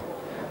Thistle.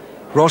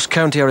 Ross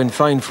County are in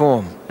fine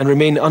form and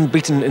remain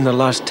unbeaten in their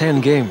last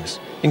 10 games,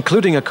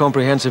 including a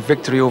comprehensive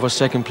victory over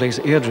second-place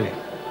Airdrie.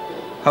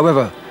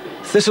 However,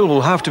 Thistle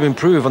will have to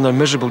improve on their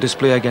miserable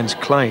display against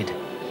Clyde.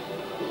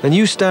 The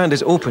new stand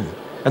is open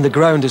and the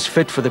ground is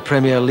fit for the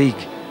Premier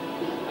League.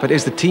 But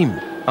is the team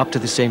up to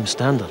the same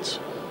standards?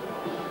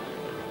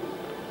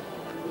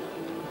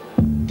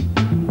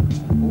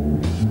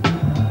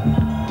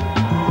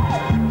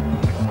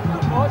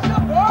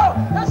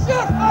 That's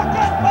your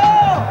fucking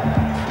ball!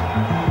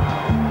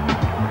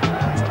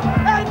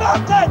 Hey,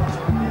 Martin!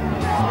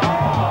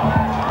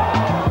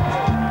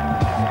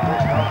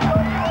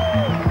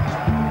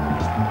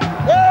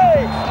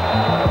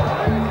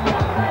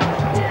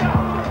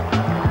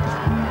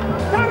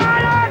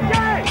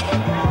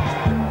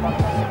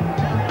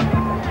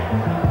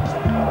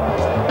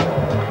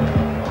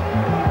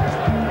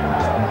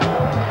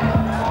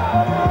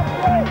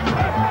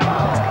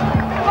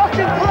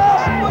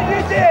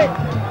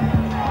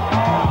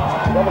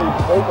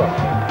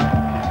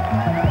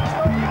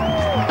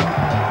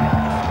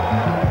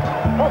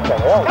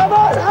 Come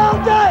on,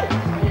 hold it!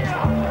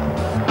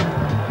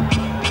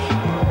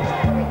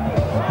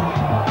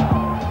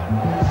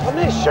 I'm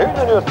not shouting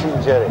on your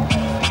team, Jerry.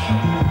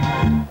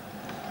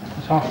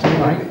 It's half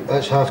time, right?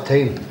 That's half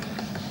time.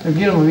 They'll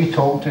give them a wee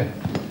talk to.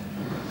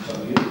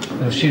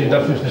 They'll see the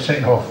difference in the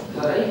second half.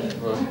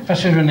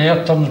 This is when the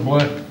air turns blue.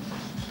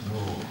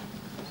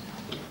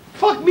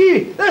 Fuck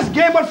me! This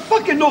game we're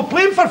fucking no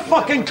playing for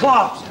fucking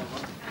claps!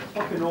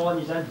 Fucking all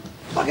he's in.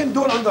 Fucking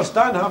don't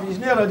understand, have you?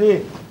 Near a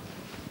day.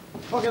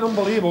 Fucking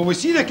unbelievable. We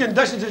see the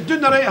conditions, it's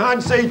doing the right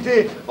hand side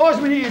too. All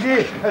we need to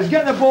do is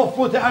get the ball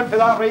floated in for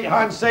that right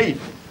hand side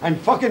and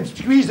fucking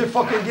squeeze the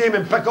fucking game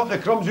and pick up the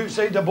crumbs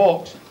outside the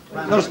box.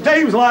 There's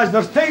times, lads,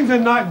 there's times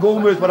in that goal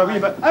move where a wee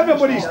bit,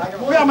 everybody's,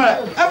 wait a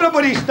minute,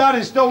 everybody's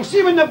standing still.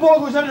 See when the ball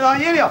goes into that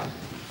area,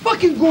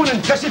 fucking go and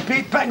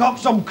anticipate picking up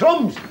some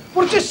crumbs.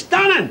 We're just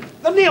standing,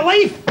 they're no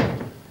life.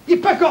 You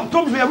pick up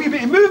crumbs with a wee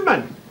bit of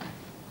movement.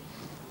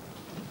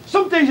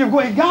 Sometimes you've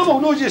got to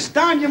gamble, no just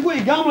stand, you've got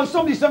to gamble, if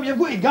somebody's something, you've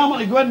got to gamble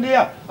to go in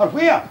there, or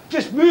where?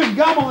 Just move,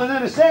 gamble, and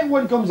then the second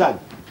one comes in.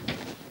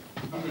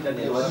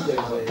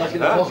 Let's get the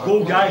first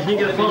goal, guys. You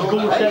get the first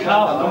goal, second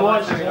half. Come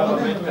on. Come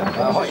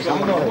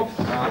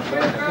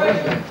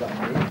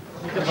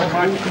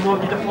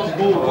on, get the first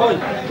goal.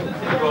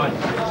 Come on.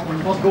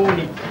 First goal we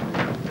need.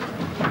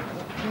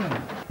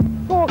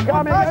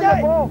 Cammy, at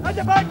the ball. At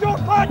the back door,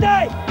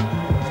 Paddy!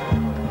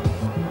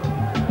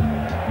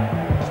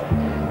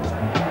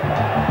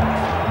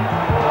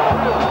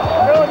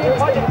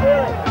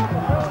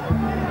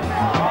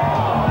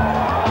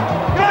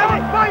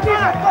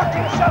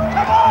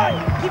 Come on!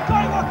 You've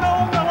got to work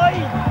along the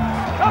line!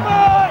 Come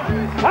on!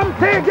 Come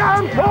take it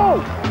and pull!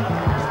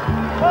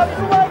 Come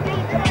here,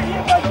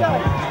 big guy!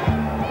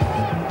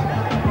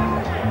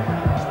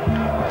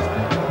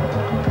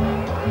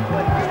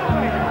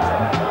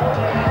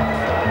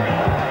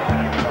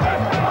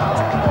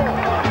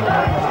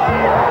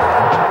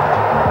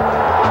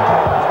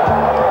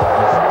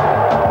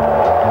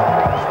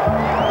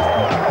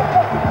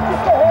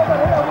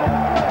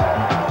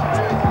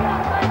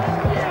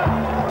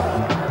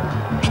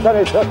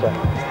 Very tricky.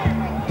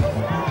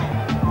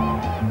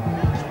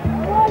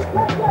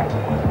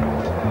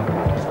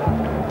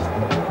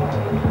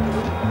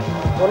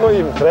 We're not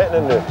even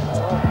threatening now.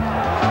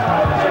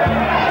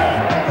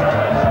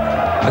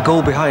 A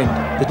goal behind,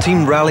 the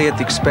team rally at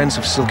the expense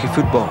of silky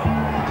football,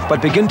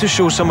 but begin to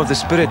show some of the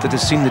spirit that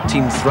has seen the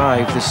team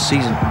thrive this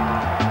season.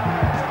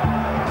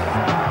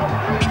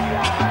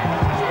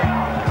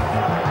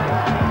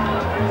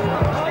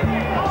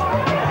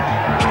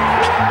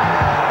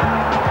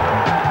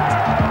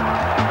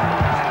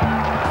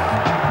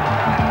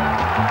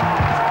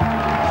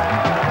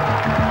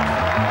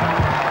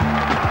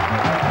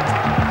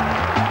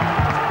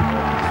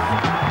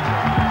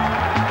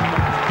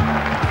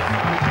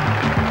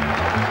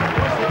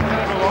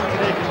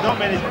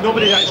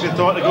 Nobody actually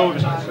thought the goal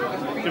was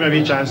give me a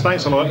wee chance.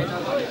 Thanks a lot. I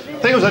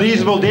think it was a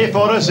reasonable day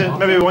for us.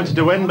 Maybe we wanted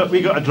to win, but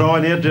we got a draw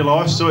and Airdrie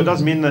lost, so it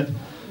does mean that,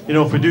 you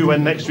know, if we do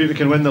win next week, we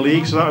can win the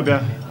league. So that would be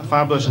a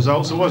fabulous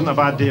result. So it wasn't a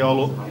bad day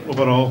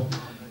overall.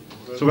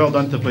 So well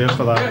done to the players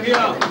for that.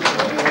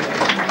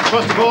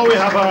 First of all, we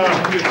have our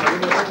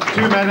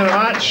two men of the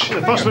match.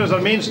 The first one is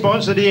our main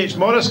sponsor, the DH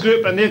Morris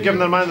Group, and they've given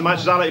their man of the match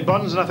as Alec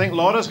Burns, and I think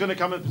Laura's going to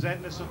come and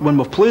present this. When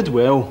we've played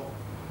well,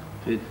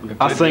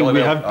 I think we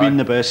have been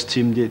the best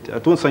team. I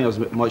don't think there's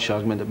much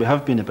argument that we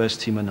have been the best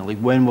team in the league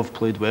when we've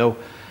played well.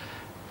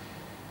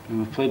 When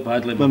we've played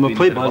badly,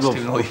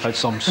 we've had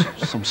some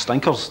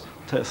stinkers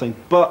type of thing.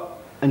 But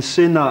in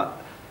saying that,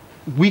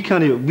 we've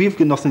got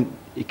nothing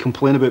to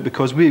complain about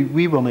because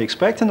we weren't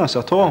expecting this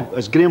at all.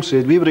 As Graham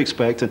said, we were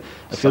expecting.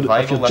 If you're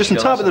just on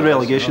top of the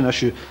relegation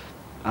issue,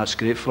 that's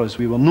great for us.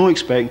 We were not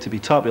expecting to be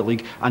top of the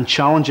league and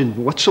challenging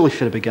literally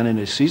for the beginning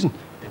of the season.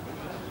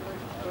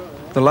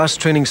 The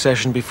last training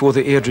session before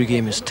the Airdrie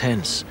game is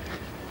tense.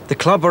 The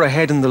club are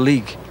ahead in the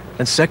league,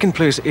 and second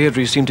place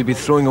Airdrie seem to be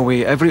throwing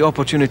away every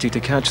opportunity to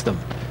catch them.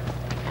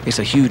 It's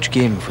a huge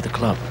game for the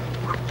club.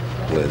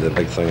 The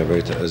big thing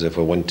about it is if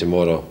we win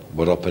tomorrow,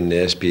 we're up in the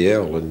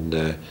SPL,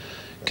 and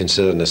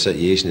considering the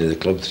situation of the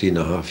club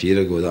 3.5 years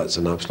ago, that's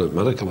an absolute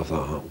miracle if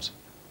that happens.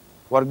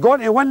 We're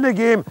going to win the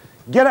game,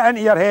 get it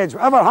into your heads.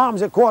 Whatever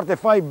happens at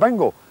 4:45,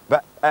 bingo.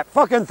 But at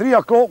fucking 3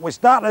 o'clock, we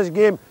start this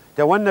game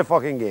to win the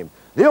fucking game.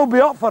 They'll be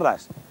up for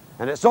this,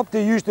 and it's up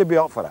to you to be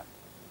up for it.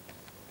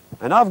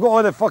 And I've got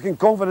all the fucking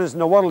confidence in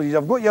the world.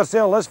 You've got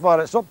yourself this far,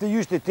 it's up to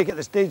you to take it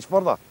the stage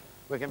further.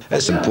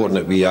 It's important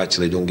that we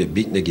actually don't get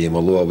beaten the game,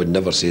 although I would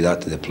never say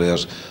that to the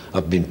players.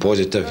 I've been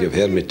positive, you've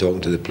heard me talking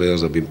to the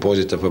players, I've been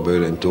positive about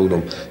it and told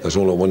them there's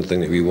only one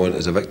thing that we want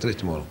is a victory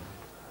tomorrow.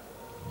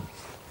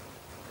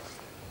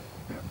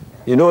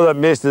 You know that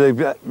most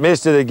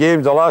of the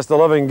games, the last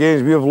 11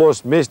 games, we've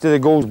lost most of the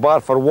goals bar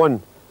for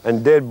one.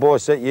 In dead ball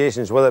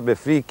situations, whether it be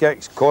free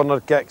kicks,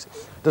 corner kicks,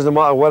 doesn't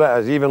matter what it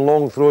is, even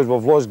long throws,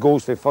 we've lost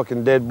goals for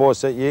fucking dead ball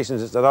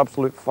situations. It's an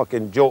absolute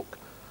fucking joke.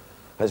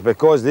 It's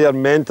because they're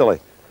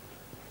mentally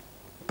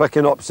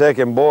picking up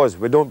second balls.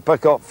 We don't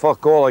pick up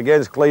fuck all.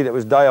 Against Clyde, it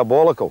was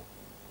diabolical.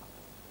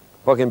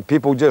 Fucking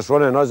people just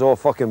running us all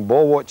fucking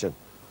ball watching.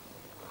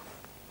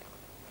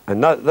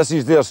 And this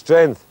is their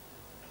strength.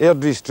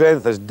 Airdrie's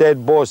strength is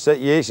dead ball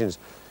situations.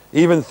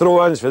 Even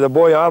throw-ins for the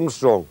boy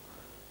Armstrong.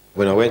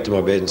 When I went to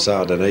my bed on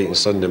Saturday night and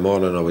Sunday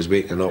morning, I was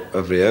waking up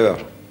every hour.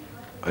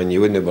 And you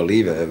wouldn't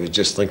believe it, I was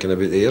just thinking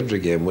about the Airdrie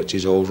game, which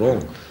is all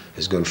wrong.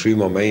 It's gone through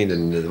my mind,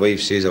 and the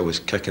wife says I was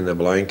kicking the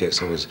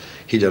blankets, I was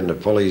heating the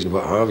pulleys and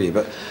what have you.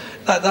 But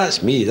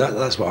that's me,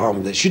 that's what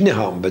happened. It shouldn't have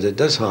happened, but it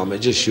does happen.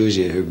 It just shows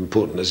you how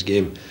important this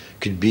game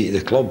could be to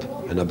the club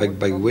in a big,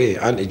 big way,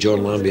 and to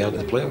John Lambie and to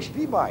the players.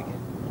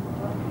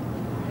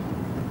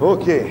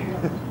 Okay.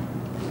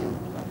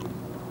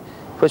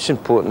 What's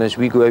important is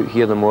we go out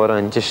here tomorrow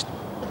and just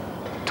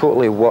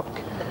totally work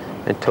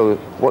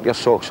your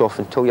socks off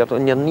until you're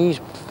on your knees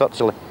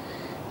virtually.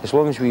 As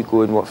long as we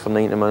go and work for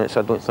 90 minutes,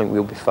 I don't think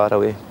we'll be far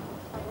away.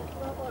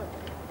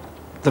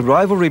 The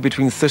rivalry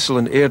between Thistle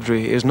and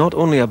Airdrie is not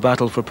only a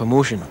battle for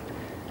promotion.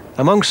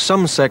 Amongst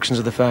some sections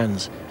of the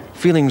fans,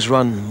 feelings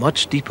run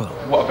much deeper.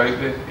 What about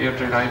the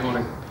Airdrie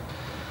rivalry?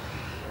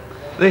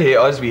 They hate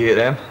us, we hate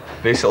them,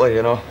 basically,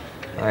 you know.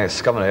 It's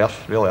scum of the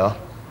earth, really are.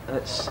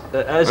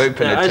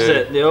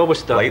 They always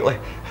start lightly.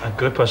 A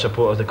group of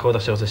supporters, they call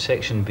themselves the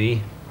Section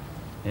B,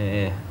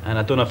 and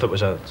I don't know if it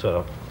was a sort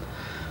of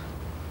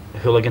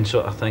hooligan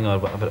sort of thing or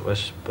whatever it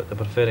was, but they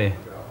were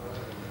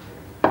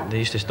they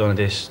used to stand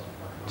and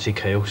see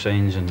Kyle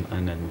signs and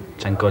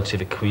sing God Save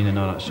the Queen and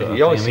all that sort of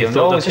You always thing.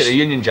 see the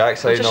Union Jack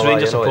sign. Just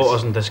Rangers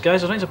supporters in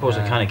disguise. Rangers supporters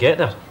that can't get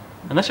there,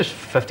 and this was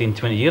 15,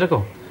 20 years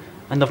ago,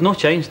 and they've no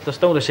changed. They're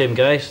still the same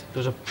guys.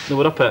 They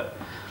were up at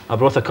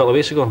Arbroath a couple of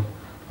weeks ago.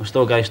 There's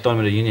still guys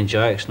storming the Union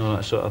Jacks and all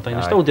that sort of thing.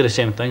 They still do the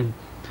same thing.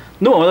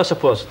 No other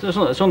supporters. There's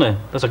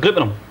a group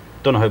of them.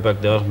 Don't know how big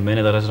they are.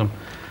 Many there is of them,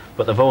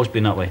 but they've always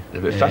been that way.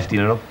 There's about 15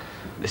 of them.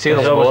 They say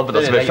there's more, but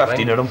there's about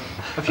 15 of them.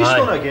 If you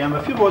stand a game,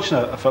 if you're watching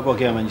a football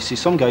game and you see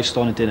some guy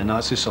standing doing a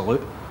Nazi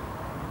salute.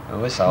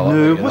 What's that?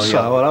 No, what's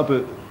that about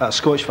at a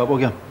Scottish football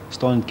game?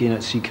 Standing again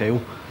at C.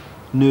 Kyle.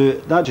 No,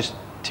 that just,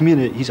 to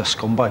me, he's a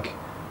scumbag.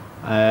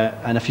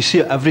 And if you see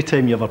it every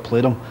time you ever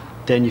played him,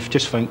 then you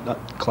just think that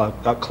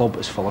club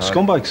is full of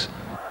scumbags.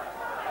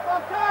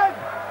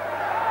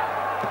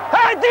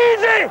 Hey,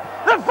 DZ!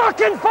 The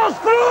fucking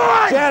first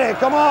throw! Jerry,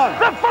 come on!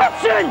 The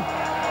function!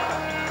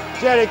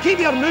 Jerry, keep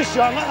your mouth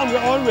shut and let them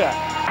get on with it.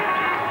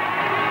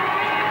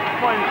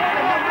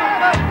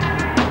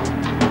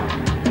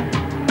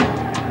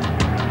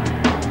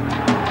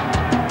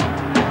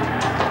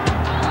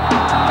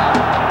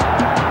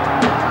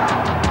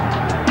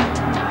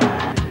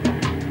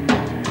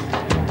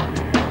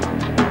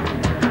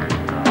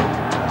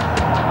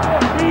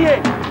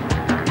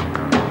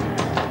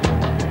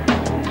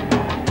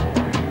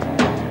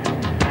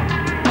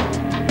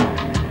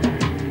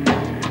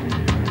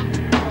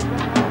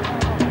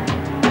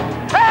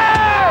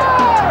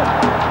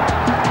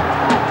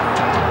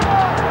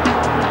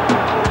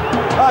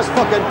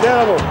 Fucking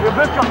terrible. You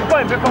book him, go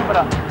and book him for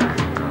that.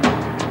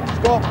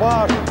 Scott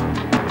Park.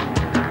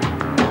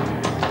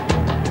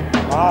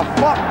 Ah,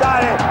 fuck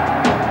Danny.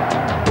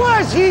 What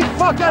is he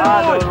fucking on?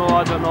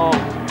 I don't know.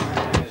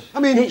 I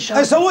mean, it's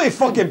a lot of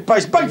fucking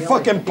piss. Big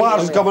fucking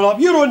players coming up.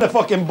 You're on the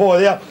fucking ball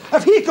there.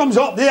 If he comes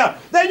up there,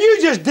 then you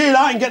just do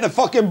that and get the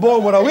fucking ball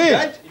and we're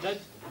away. He did.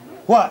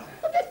 What?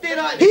 He hit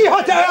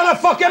it out of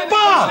the fucking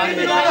bar!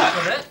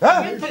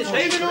 Huh? You put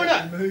timing on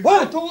it.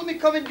 What? You told me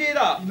come and do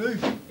that.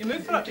 You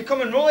moved for it to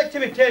come and roll it to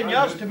me 10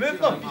 yards to move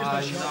them. He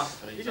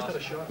just had a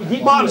shot.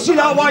 Martin, see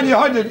that one you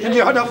had and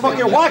you had a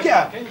fucking whack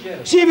at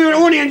it? See if you were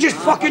only and just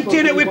fucking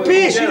doing it with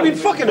pace, you'd have been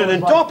fucking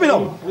on top of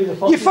them.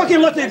 You fucking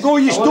let it go,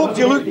 you stopped,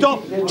 you looked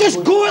up.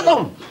 Just go at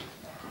them.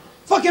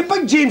 Fucking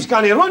big James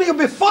can't run, he'll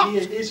be fucked.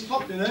 He's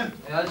fucked in there.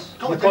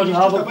 He couldn't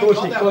have it, coach,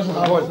 he couldn't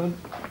have it.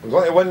 We've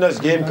got to win this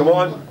game, come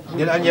on.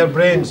 Get it in your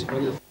brains.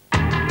 They've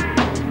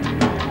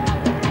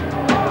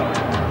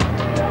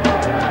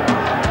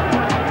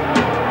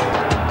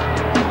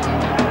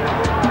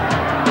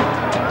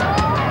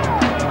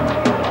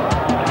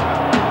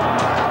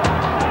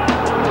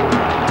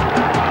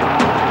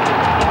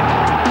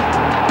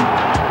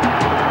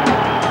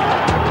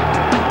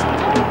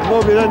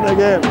not been in the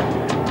game.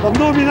 They've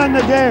not been in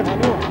the game, I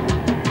know.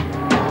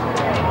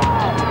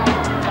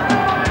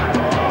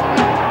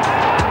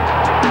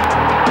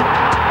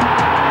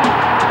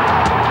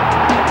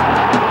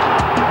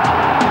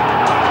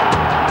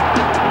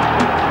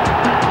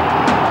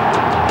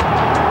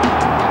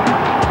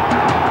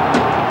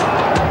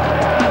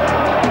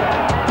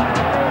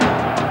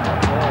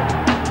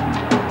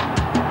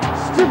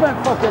 Stupid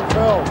fucking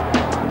fool.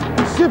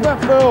 Stupid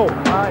fool.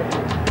 Aye.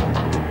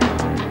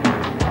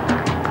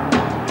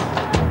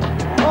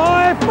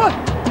 Oh, fuck!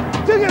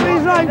 Look at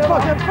these right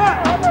fucking foot!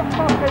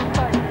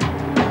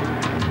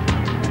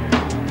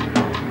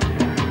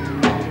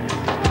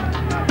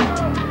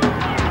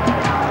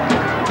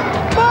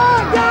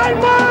 Mark, Danny,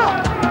 Mark!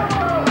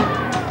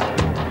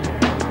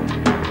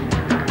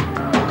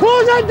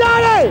 Close it,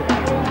 Danny!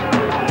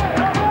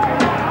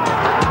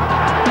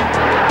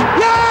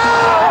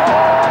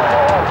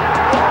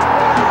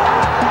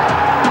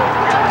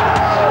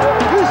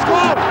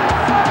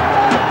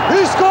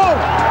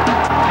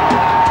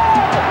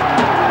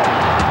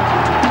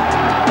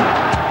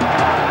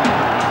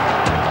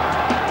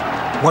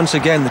 Once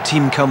again, the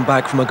team come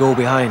back from a goal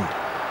behind,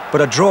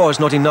 but a draw is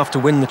not enough to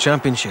win the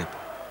championship.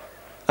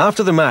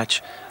 After the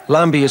match,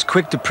 Lambie is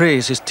quick to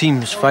praise his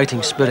team's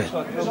fighting spirit.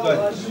 That's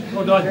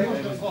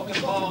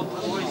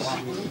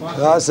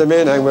the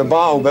main thing, we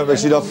battled, but we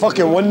should have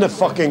fucking won the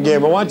fucking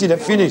game. I wanted it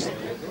finished.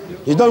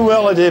 You done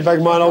well today,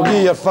 big man. I'll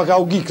give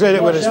you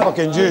credit where it's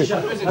fucking due.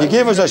 You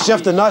gave us a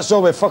shift and that's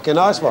all we fucking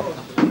asked for.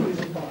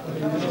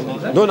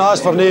 Don't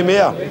ask for no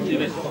more.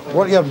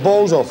 Work your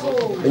balls off.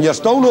 And you're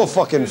still no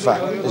fucking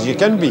fit, as you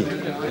can be.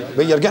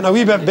 But you're getting a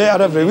wee bit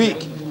better every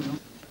week.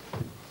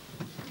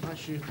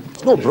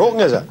 It's not broken,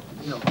 is it?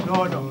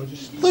 No.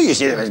 Look, you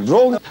said it was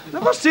broken.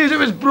 Never said it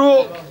was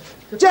broke.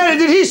 Jerry,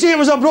 did he say it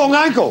was a broken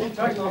ankle?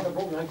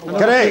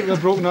 Correct. A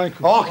broken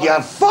ankle. Oh,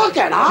 you're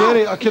fucking hell.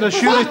 Jerry, I can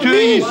assure you to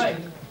you.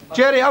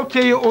 Jerry, I'll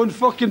tell you on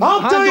fucking...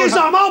 I'll tell you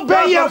something, I'll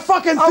bet you a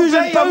fucking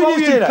 £1,000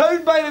 you said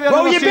it. By the way,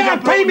 well, you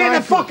better pay me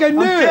the fucking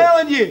new. I'm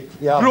telling you.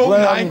 Broken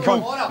ankle.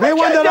 No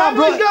wonder I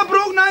broke... got a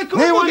broken ankle.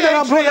 No wonder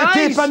I broke the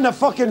tape in the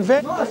fucking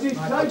vet.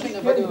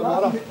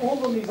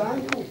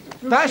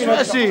 That's what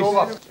it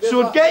says.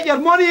 So get your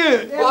money out.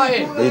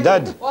 He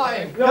did.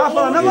 I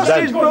never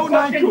says broken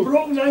ankle.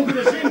 Broken ankle,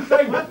 the same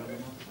thing.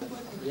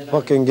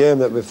 fucking game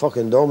that we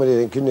fucking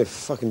dominated and couldn't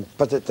fucking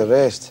put it to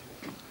rest.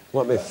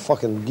 Let me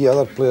fucking give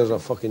other players a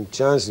fucking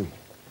chance. And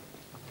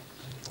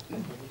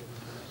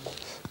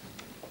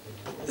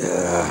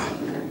yeah.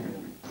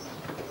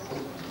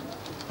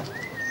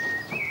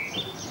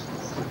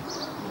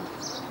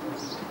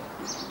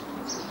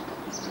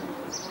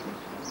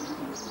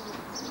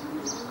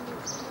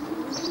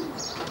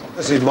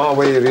 This is my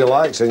way of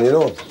relaxing, you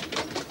know.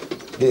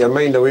 Get your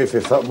mind away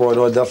from football and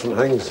all different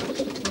things.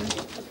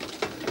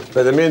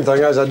 But the main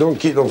thing is I don't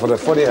keep them for the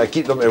funny, I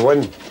keep them to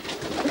win.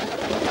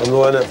 I'm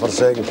not in it for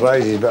second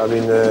prizes, but I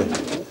mean,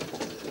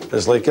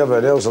 it's like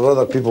everyone else, and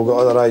other people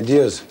got other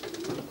ideas.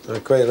 They're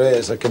quite right,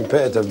 it's a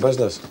competitive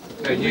business.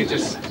 Are you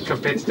just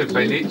competitive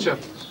by nature?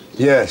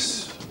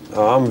 Yes,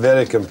 I'm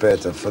very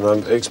competitive, and I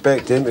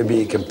expect them to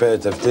be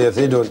competitive too. If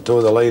they don't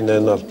toe the line,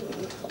 then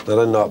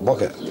they're in that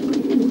bucket.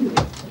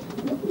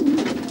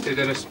 Do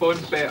they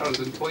respond better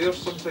than players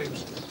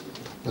sometimes?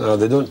 No,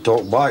 they don't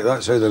talk back,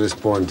 that's how they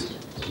respond.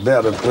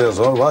 Better than players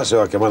are, that's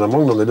how I come in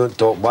among them. They don't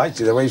talk back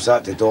to you, the wife's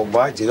had to talk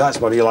back to you,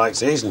 that's my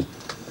relaxation.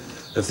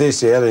 If they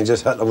say anything,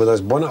 just hit them with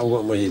this bonnet, I'll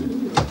go to my head.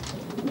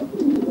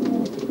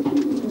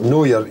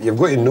 You've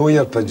got to know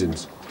your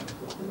pigeons.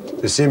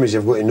 The same as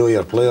you've got to know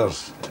your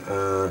players.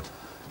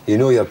 You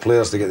know your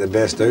players to get the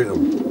best out of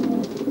them.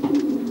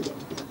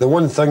 The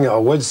one thing that I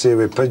would say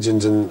with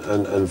pigeons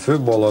and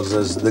footballers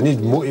is they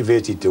need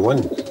motivated to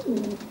win.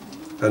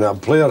 And a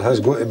player has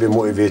got to be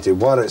motivated,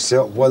 whether it's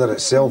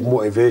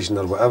self-motivation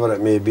or whatever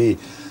it may be,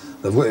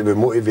 they've got to be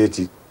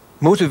motivated.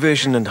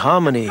 Motivation and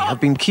harmony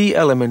have been key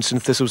elements in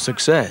Thistle's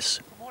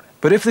success.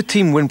 But if the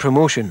team win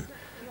promotion,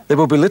 there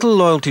will be little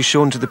loyalty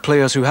shown to the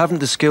players who haven't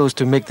the skills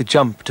to make the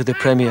jump to the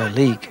Premier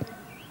League.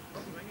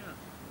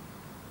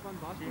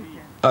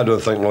 I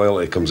don't think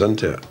loyalty comes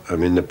into it. I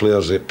mean, the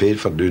players get paid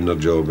for doing their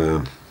job.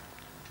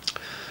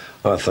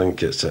 I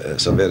think it's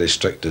a very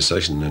strict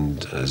decision,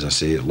 and as I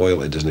say,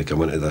 loyalty doesn't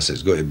come into this.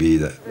 It's got to be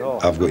that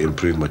I've got to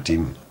improve my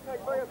team.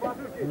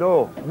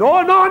 No,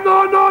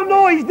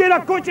 he's doing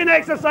a coaching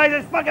exercise,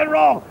 it's fucking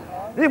wrong.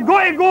 They've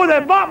got to go,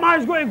 the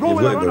Batman's got to go.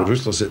 You've got to be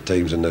ruthless at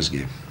times in this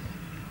game.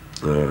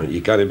 You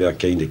can't be a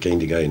kind of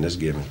guy in this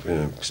game,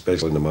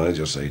 especially on the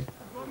manager side.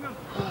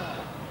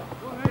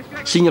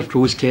 Senior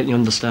pros tend to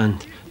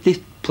understand. These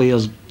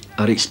players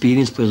are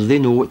experienced players, they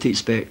know what to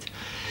expect.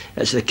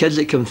 It's the kids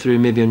that come through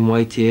maybe on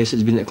YTS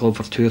that's been at the club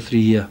for 2 or 3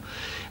 years,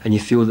 and you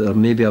feel that they're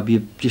maybe a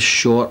bit just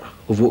short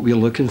of what we're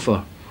looking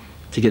for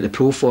to get the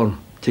pro form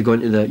to go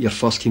into your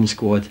first team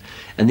squad,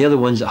 and they're the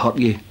ones that hurt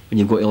you when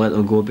you've got to let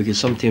them go, because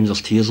sometimes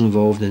there's tears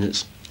involved and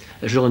it's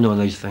really not a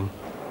nice thing.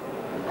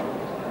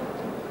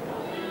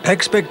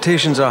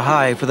 Expectations are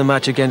high for the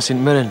match against St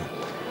Mirren,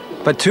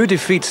 but 2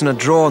 defeats and a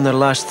draw in their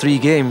last 3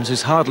 games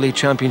is hardly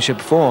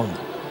championship form.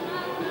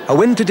 A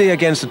win today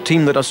against a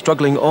team that are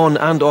struggling on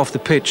and off the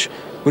pitch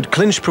would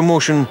clinch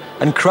promotion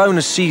and crown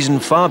a season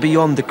far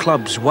beyond the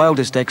club's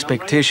wildest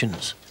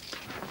expectations.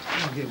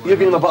 You're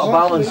getting a bit of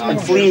balance,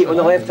 and Flea on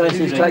the left hand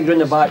side is trying to get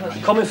round the back.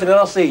 Coming from the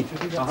other side,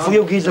 Flea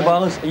will give the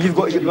balance, and you've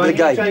got to get the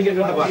guy.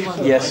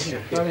 Yes.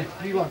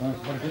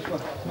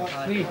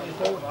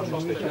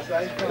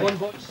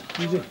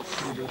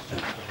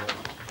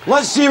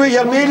 Let's see what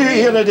you're made out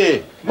here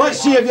today.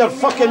 Let's see if you're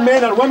fucking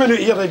men or women out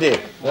here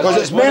today. Because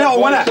it's men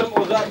that'll win it.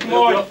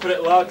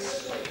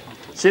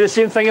 Say the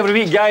same thing every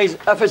week, guys.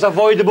 If it's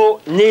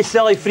avoidable, no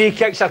silly free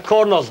kicks or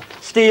corners.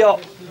 Stay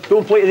up.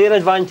 Don't play to their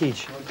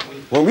advantage.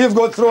 Well, we've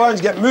got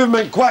throw-ins, get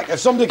movement quick. If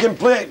somebody can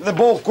play the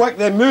ball quick,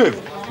 then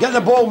move. Get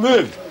the ball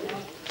moved.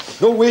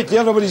 Don't wait till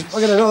everybody's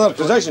fucking in other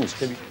positions.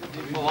 Right,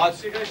 come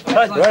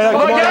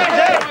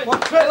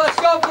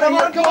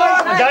on,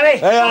 Danny.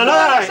 Hey,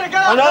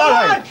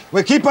 another thing.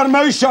 We keep our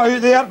mouth shut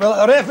out there.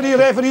 We'll let the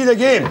referee the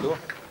game.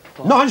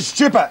 Nothing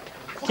stupid.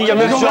 Keep your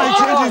mouth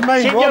shut.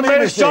 Keep your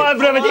mouth shut,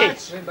 everybody.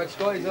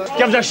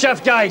 Give us a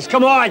shift, guys.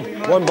 Come on.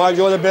 One man,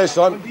 you're the best,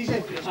 son.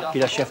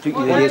 Give a shift out you.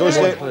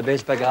 The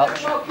best big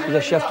arch. Give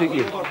a shift out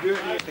you.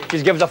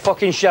 Just give us a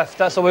fucking shift.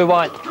 That's what we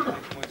want.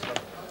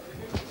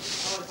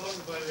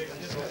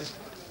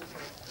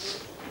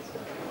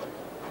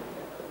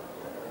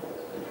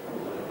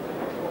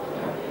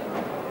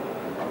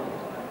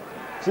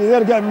 See,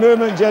 they're getting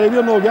movement, Jerry.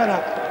 We're not getting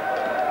it.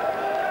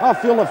 I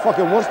feel the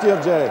fucking worst here,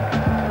 Jerry.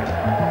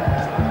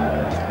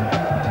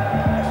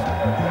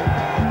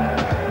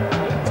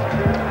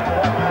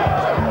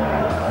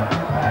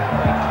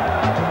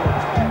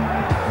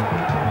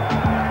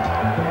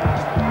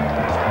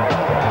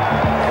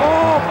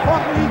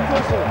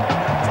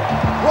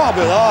 What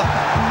about that?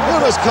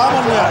 Where was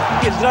Cameron there?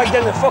 Gets dragged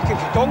in, the fucking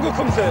Katonga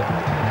comes out.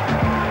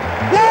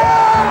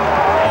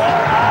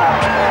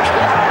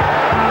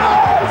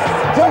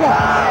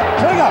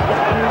 Trigger!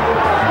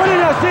 What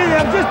did I say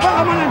there? Just put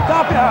him on and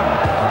tap it out.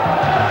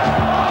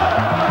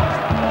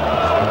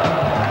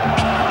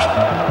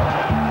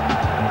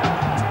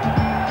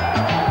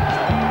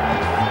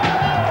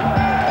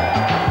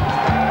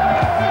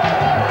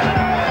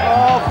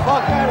 Oh,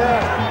 fucking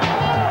hell.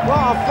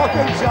 What a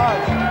fucking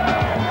chance.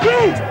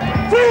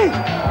 Free!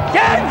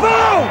 Get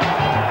involved!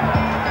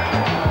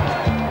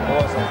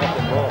 Oh, it's a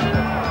fucking ball.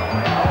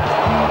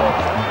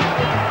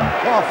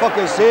 a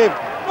fucking save.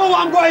 Know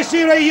what I'm going to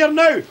say right here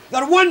now?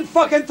 They're one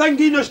fucking thing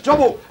giving us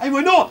trouble, and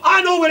we know,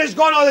 I know where it's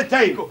gone all the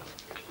time.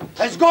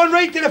 It's gone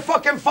right to the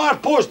fucking far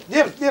post.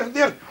 There.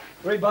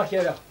 Right back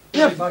here.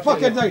 There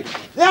fucking thing.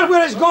 There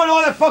where it's gone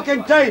all the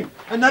fucking time.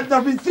 And there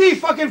have been 3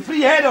 fucking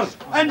free headers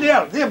in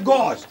there. They've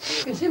got us.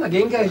 You can see my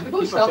game, guys. We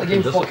don't start the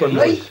game fucking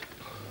right.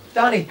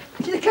 Danny,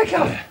 see the kick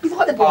off. You've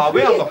let the ball. Ah,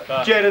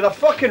 well, Jerry, they're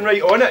fucking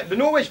right on it. They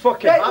know it's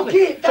fucking. Right,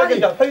 okay, Danny.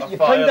 You pinned it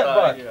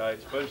back.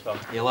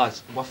 Hey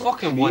lads, we're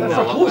fucking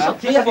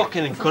 1-0. Let's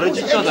fucking encourage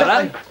each other,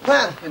 eh?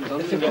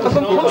 If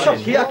I'm closer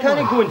to you, I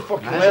can't go and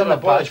fucking learn the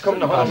ball. It's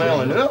coming 100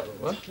 miles an hour.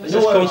 Let's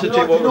just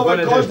concentrate what we're going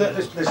to do. caused it?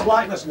 The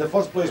slackness in the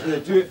first place when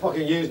the two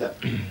fucking used it.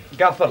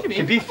 Gaffer, to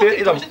be fair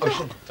to them,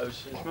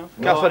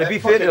 Gaffer, to be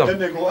fair to them,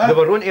 they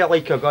were running it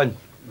like a gun.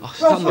 I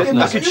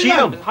could see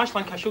them. Let's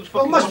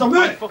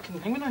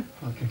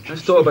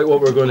talk about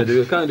what we're going to do.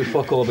 We can't do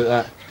fuck all about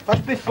that.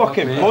 Let's be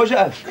fucking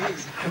positive.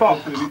 Fuck.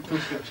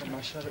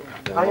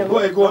 I'm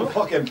going to go and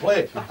fucking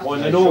play.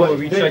 I know what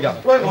we trigger.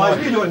 Look lads,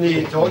 we don't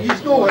need to talk. You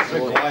know what's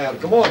required.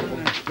 Come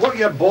on. Work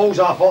your balls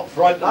off up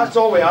front. That's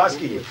all we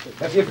ask of you.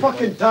 If you're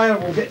fucking tired,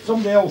 we'll get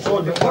somebody else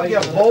on, but work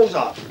your balls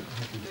off.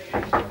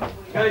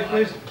 Guys,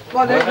 please. Come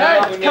on,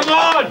 guys. Come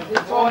on!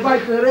 Come on, back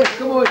to the rest.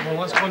 Come on. Well,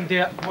 let's go and do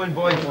it. Come on,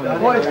 boys.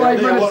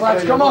 45 minutes,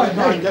 lads. Come on.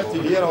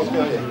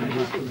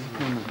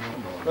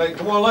 Right,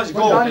 come on, let's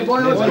go. Danny boy,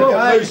 let's go.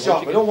 Get loose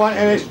up. We don't want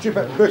any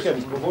stupid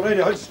bookings. We've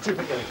already had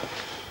stupid things.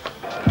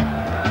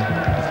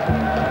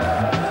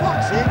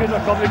 Fuck's sake. Good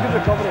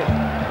recovery.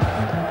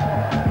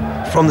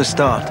 From the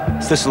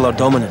start, Thistle are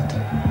dominant.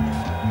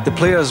 The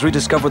players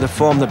rediscover the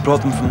form that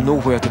brought them from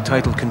nowhere to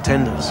title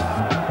contenders.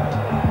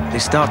 They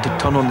start to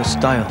turn on the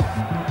style.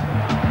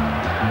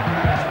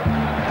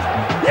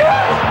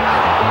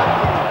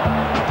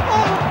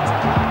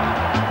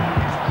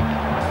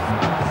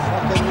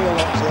 Fucking real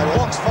up there.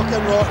 Locks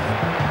fucking rock.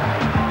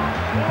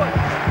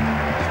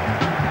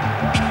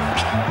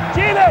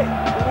 Jamie!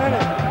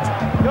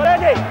 You're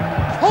ready?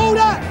 Hold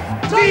it!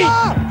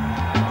 Trigger!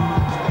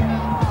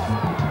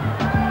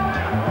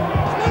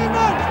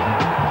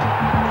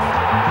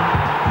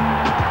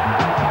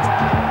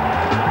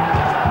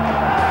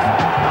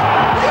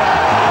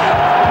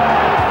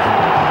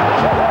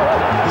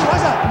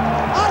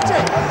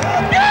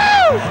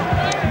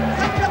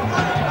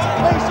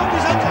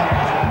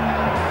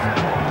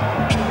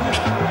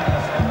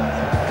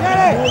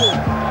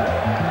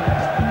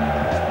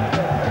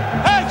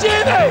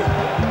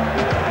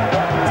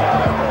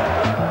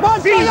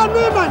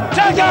 Movement!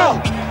 Trigger!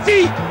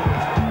 Feet!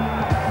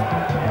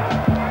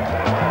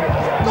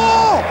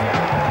 Go!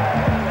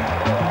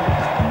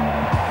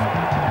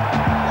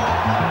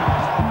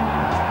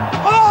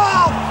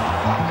 Oh!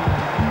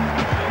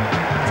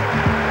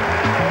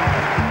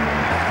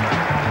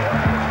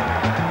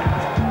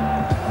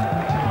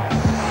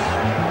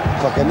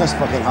 Fucking this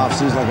fucking half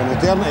season like an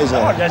eternity, is it?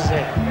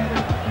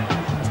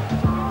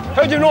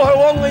 How do you know how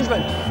long,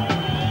 linesman?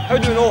 How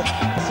do you know?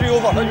 3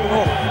 over, how do you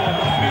know?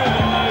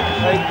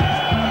 Right.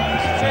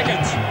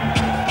 Seconds.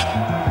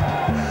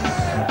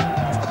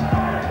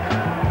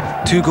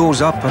 2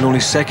 goals up and only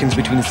seconds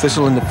between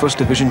Thistle and the First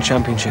Division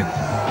Championship.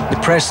 The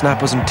press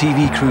snappers and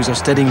TV crews are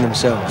steadying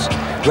themselves,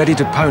 ready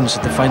to pounce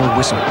at the final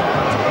whistle.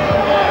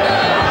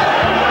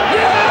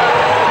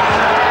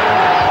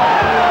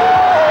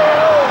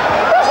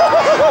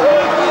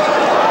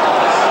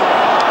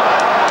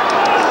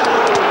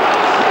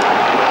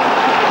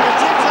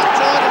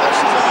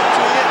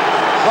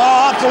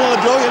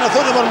 Absolutely brilliant. I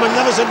thought they were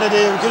magnificent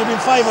today. We could have been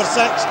 5 or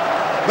 6,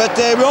 but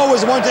we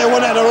always wanted to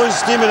win it in our own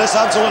steam, and it's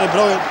absolutely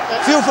brilliant.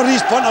 Feel for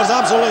these punters,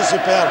 absolutely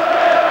superb.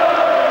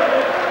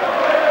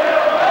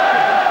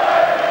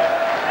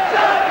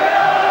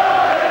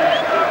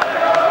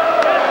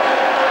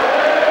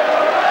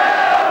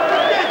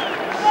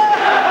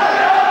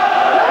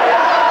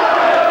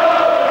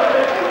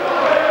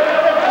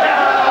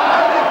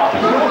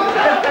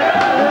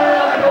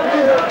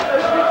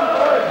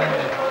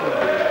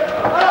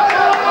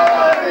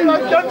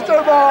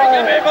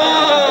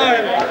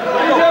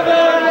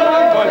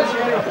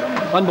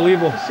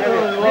 Unbelievable.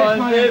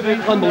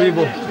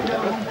 Unbelievable.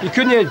 We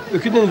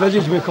couldn't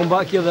envisage when we come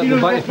back here that we're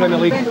back to the Premier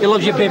League. He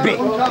loves you, baby.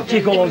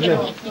 Chico loves you.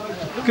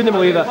 Couldn't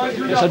believe it.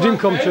 It's a dream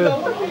come true.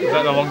 Is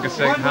that the longest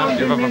second half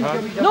you've ever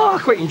had? No, I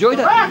quite enjoyed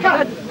it.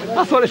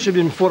 I thought it should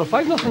have been 4 or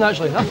 5 nothing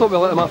actually. I thought we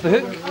let them off the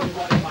hook.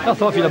 I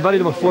thought if you'd have buried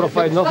them with 4 or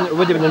 5 nothing, it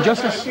would have been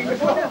injustice. Well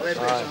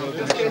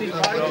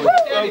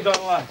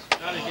done, lads.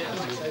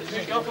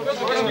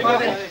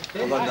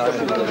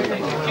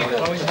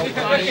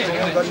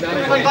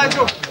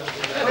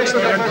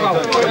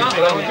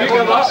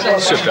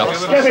 Super.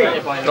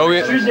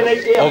 Brilliant,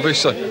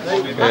 obviously.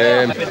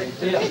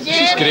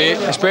 It's great,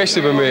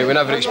 especially when we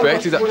never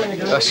expected it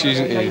this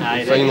season to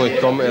finally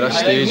come to this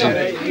stage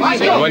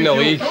and win the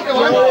league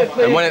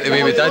and win it the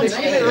way we did. We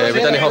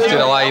didn't have to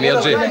rely on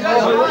energy,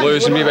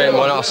 losing. We went and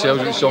won it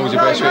ourselves, which is always the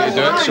best way to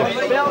do it. So,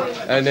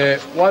 and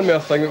one more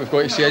thing that we've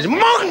got to say is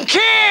monkey!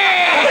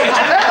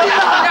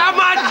 You're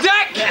my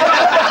dick!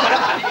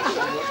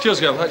 Cheers,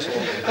 girl. Thanks.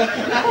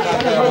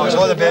 It's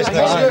all the best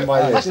next season,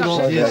 by the way.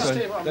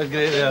 That's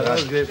great there. That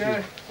was great for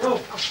you.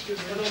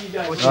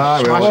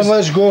 Ah, well, Come on,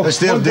 let's go. It's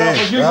their day.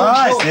 It's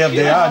their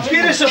day.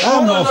 Give us a I'm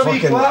support not on the wee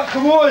fucking... clap,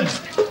 come on.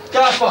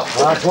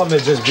 Gaffer. Let me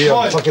just be.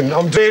 I'm fucking...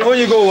 I'm drained. On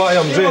you go, Watty,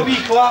 I'm drained. Wee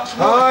claps,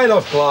 man. Aye,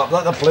 enough clap.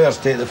 Let the players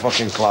take the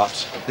fucking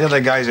claps. They're the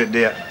guys that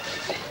do it.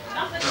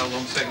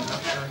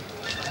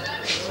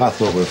 I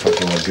thought we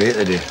fucking were great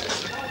today.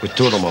 We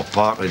tore them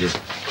apart today.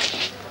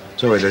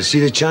 So we did. See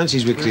the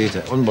chances we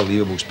created.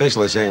 Unbelievable,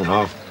 especially the second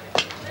half.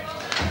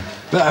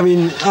 But I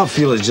mean, I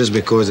feel it's just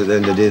because at the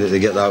end of the day that they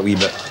get that wee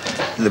bit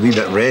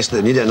rest that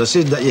they need it. And I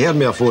said that you heard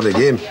me before the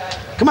game.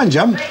 Come on,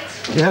 Jim.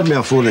 You heard me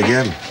before the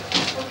game.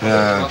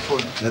 At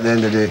the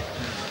end of the day,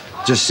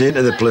 just saying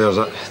to the players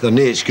that there are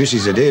no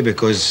excuses today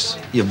because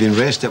you've been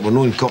rested. We're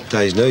not in cup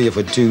ties now. You've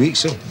had 2 weeks,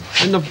 so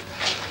and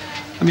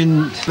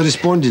they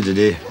responded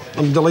today.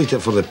 I'm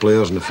delighted for the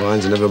players and the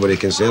fans and everybody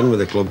concerned with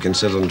the club,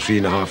 considering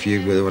 3.5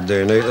 years they were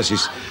down out. This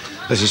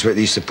is what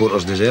these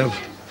supporters deserve.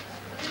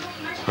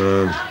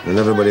 And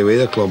everybody with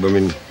the club. I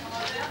mean,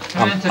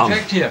 Can I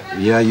interject here?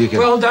 Yeah, you can.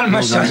 Well done,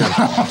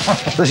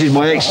 Mr. This is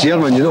my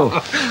ex-chairman, you know.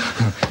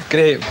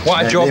 Great.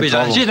 What a job he's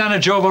done. problem. Has he done a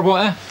job or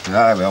what?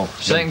 Ah, well.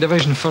 Second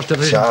division, first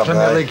division, Sharp,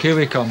 Premier aye. League, here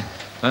we come.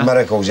 Huh?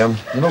 Miracles, Jim.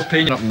 You're not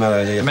paying up.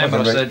 Remember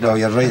I said that. Well,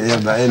 you're right there,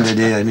 but at the end of the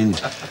day, I mean,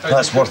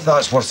 that's worth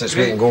its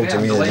weight in gold to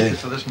me today.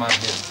 For this man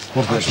here.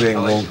 Worth its weight in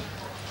gold.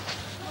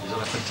 He's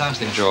done a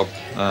fantastic job.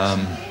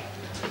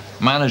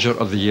 Manager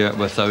of the year,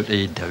 without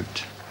a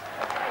doubt.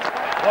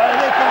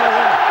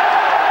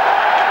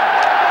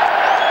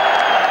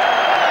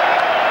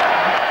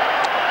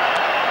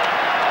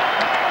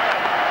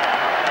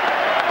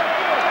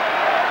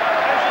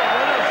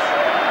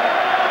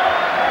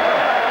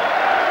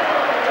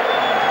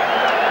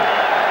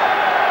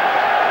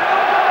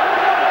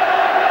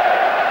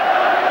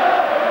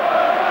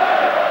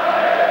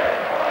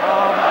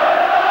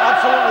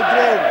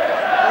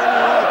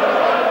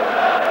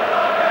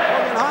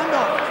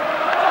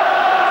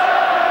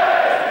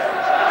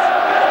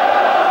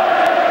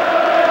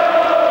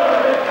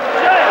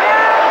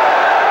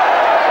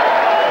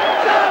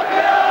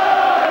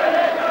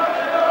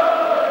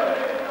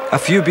 A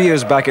few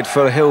beers back at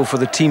Firhill for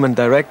the team and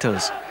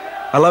directors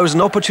allows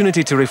an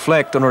opportunity to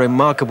reflect on a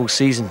remarkable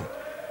season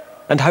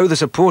and how the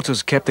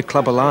supporters kept the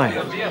club alive.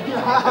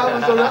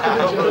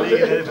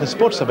 The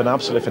supporters have been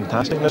absolutely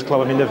fantastic in this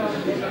club. I mean,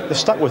 they've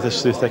stuck with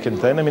us through thick and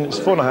thin. I mean, it's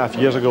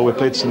 4.5 years ago we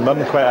played St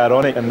Mirren, quite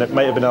ironic, and it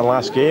might have been our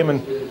last game.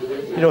 And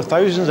you know,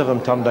 thousands of them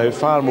turned out,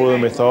 far more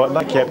than we thought, and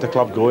that kept the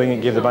club going and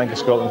gave the Bank of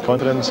Scotland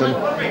confidence. And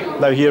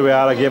now here we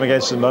are, a game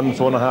against St Mirren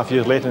 4.5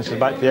 years later, and it's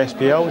back to the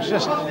SPL. It's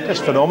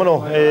just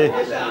phenomenal.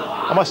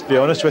 I must be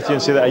honest with you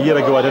and say that a year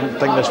ago I didn't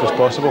think this was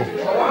possible.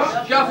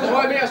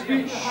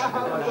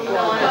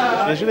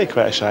 He's really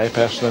quite a shy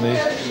person,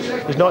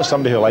 and he's not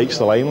somebody who likes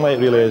the limelight,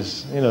 really,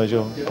 as you know, as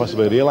you'll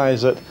possibly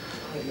realise that.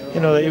 You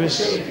know, that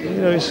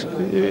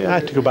he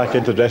had to go back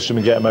into the dressing room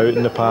and get him out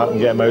in the park and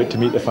get him out to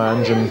meet the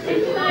fans and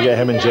get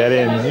him and Jerry,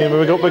 and you know,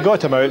 we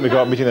got him out and we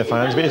got him meeting the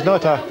fans, but he's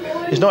not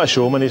a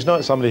showman. He's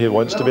not somebody who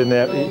wants to be in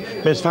there. I mean,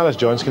 as far as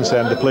John's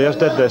concerned, the players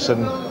did this,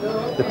 and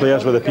the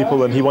players were the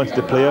people, and he wanted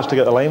the players to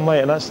get the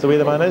limelight, and that's the way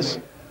the man is.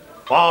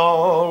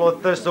 Follow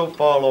Thistle,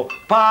 follow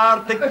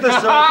Partick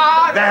Thistle.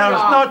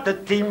 There's not a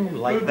team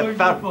like the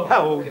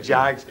Firhill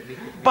Jags.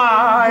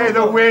 By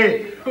the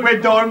way, we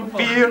don't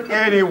fear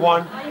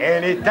anyone,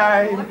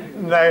 anytime,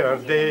 night or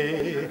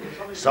day.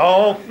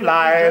 So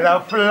fly the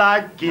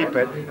flag, keep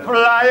it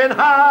flying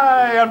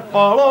high, and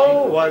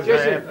follow us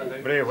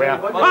everywhere.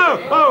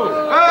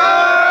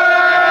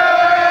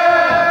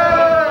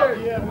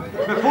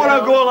 Before I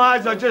go,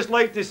 lads, I'd just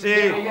like to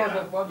say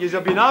you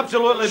have been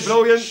absolutely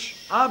brilliant,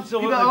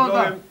 absolutely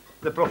brilliant.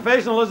 The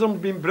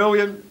professionalism's been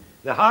brilliant,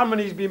 the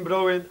harmony's been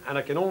brilliant, and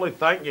I can only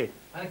thank you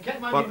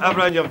for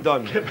everything you've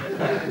done.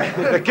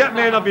 The kit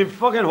men have been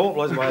fucking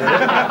hopeless, by the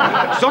way.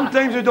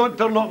 Sometimes they don't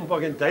turn up in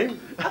fucking time,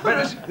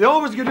 but they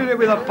always get it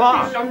with a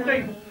part.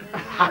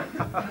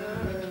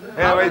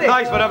 Anyway,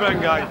 thanks for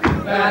everything, guys.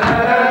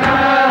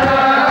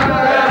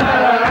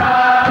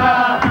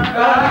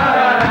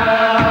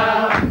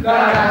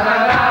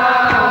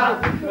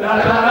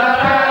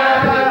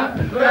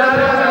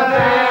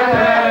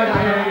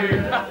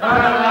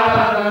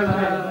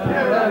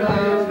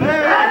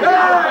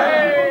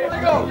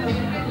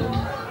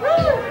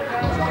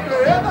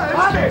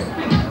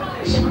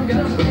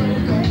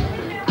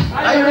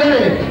 Are you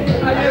ready?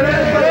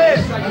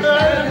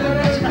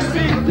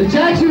 The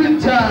Jacks are in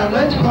town.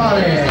 Let's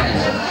party.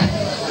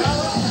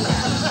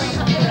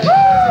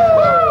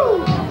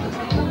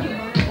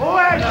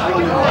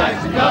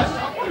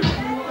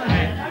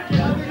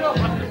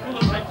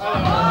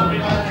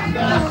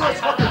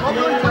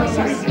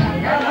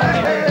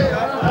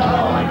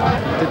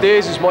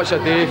 Today's as much a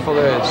day for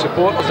the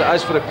supporters as it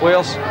is for the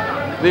players.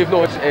 They've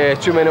not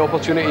had too many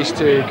opportunities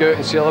to go out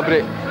and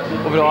celebrate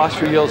over the last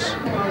few years,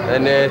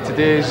 and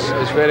today's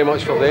is very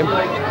much for them.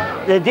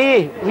 The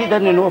day we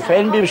didn't know if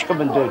anybody was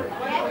coming down,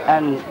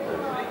 and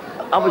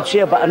I would say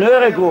about an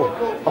hour ago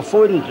I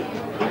phoned,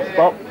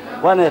 but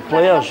one of the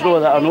players, you know,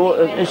 that I know,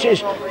 it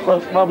says,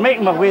 we're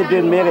making our way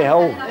down Mary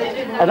Hill,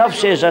 and I've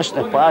said this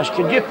in the past,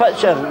 could you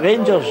picture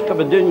Rangers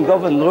coming down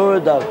Govan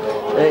Road, or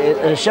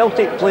the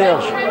Celtic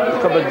players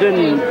coming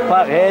down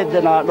Parkhead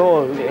and that,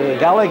 no,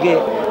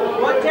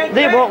 Gallagate,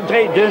 they walked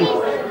right down,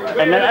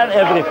 and then into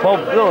every pub,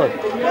 you know,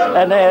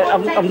 and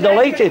I'm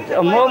delighted,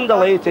 I'm more than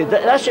delighted.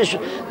 That's just,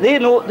 they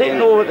know what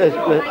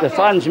the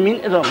fans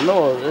mean to them,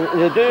 no,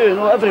 they do, you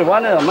know, every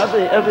one of them,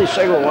 every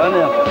single one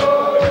of them.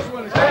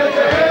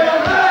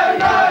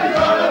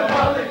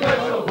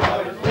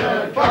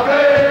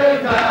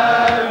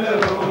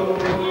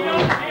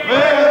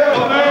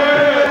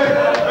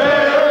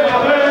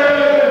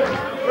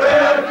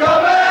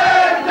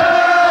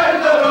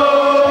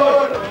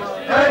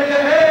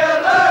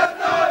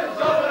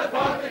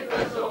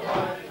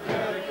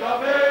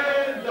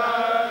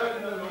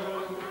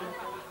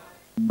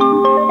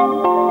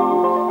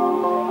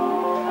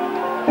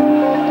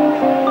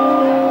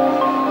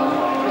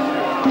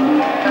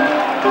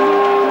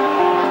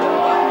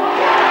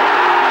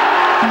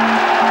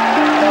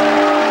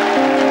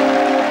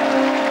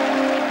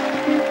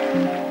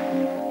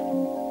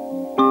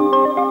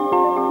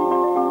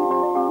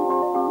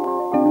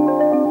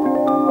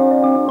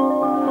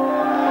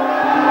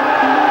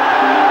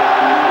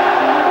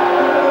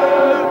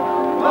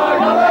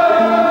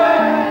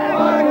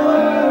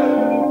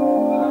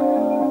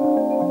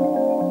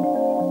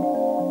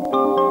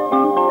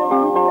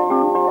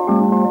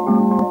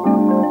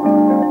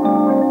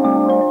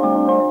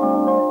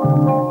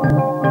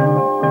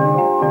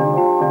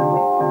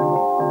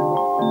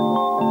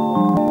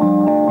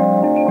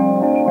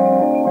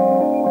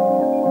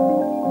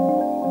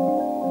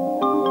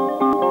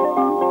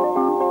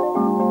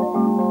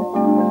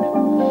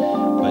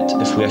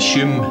 If we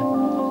assume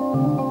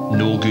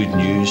no good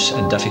news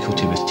and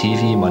difficulty with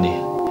TV money,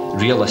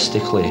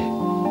 realistically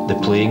the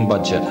playing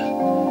budget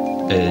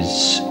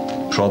is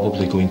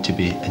probably going to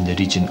be in the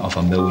region of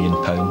 £1 million.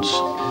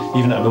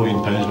 Even at £1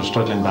 million we're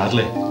struggling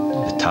badly.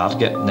 The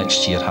target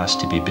next year has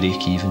to be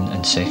break even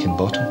and second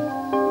bottom.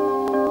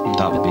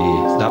 That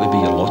would be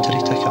your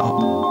lottery ticket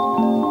up.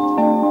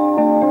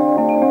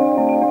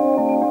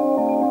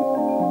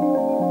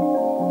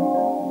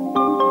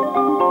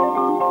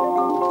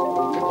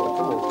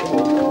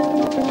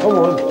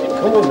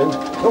 Come on then,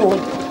 come on,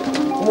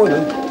 come on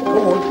then,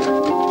 come on.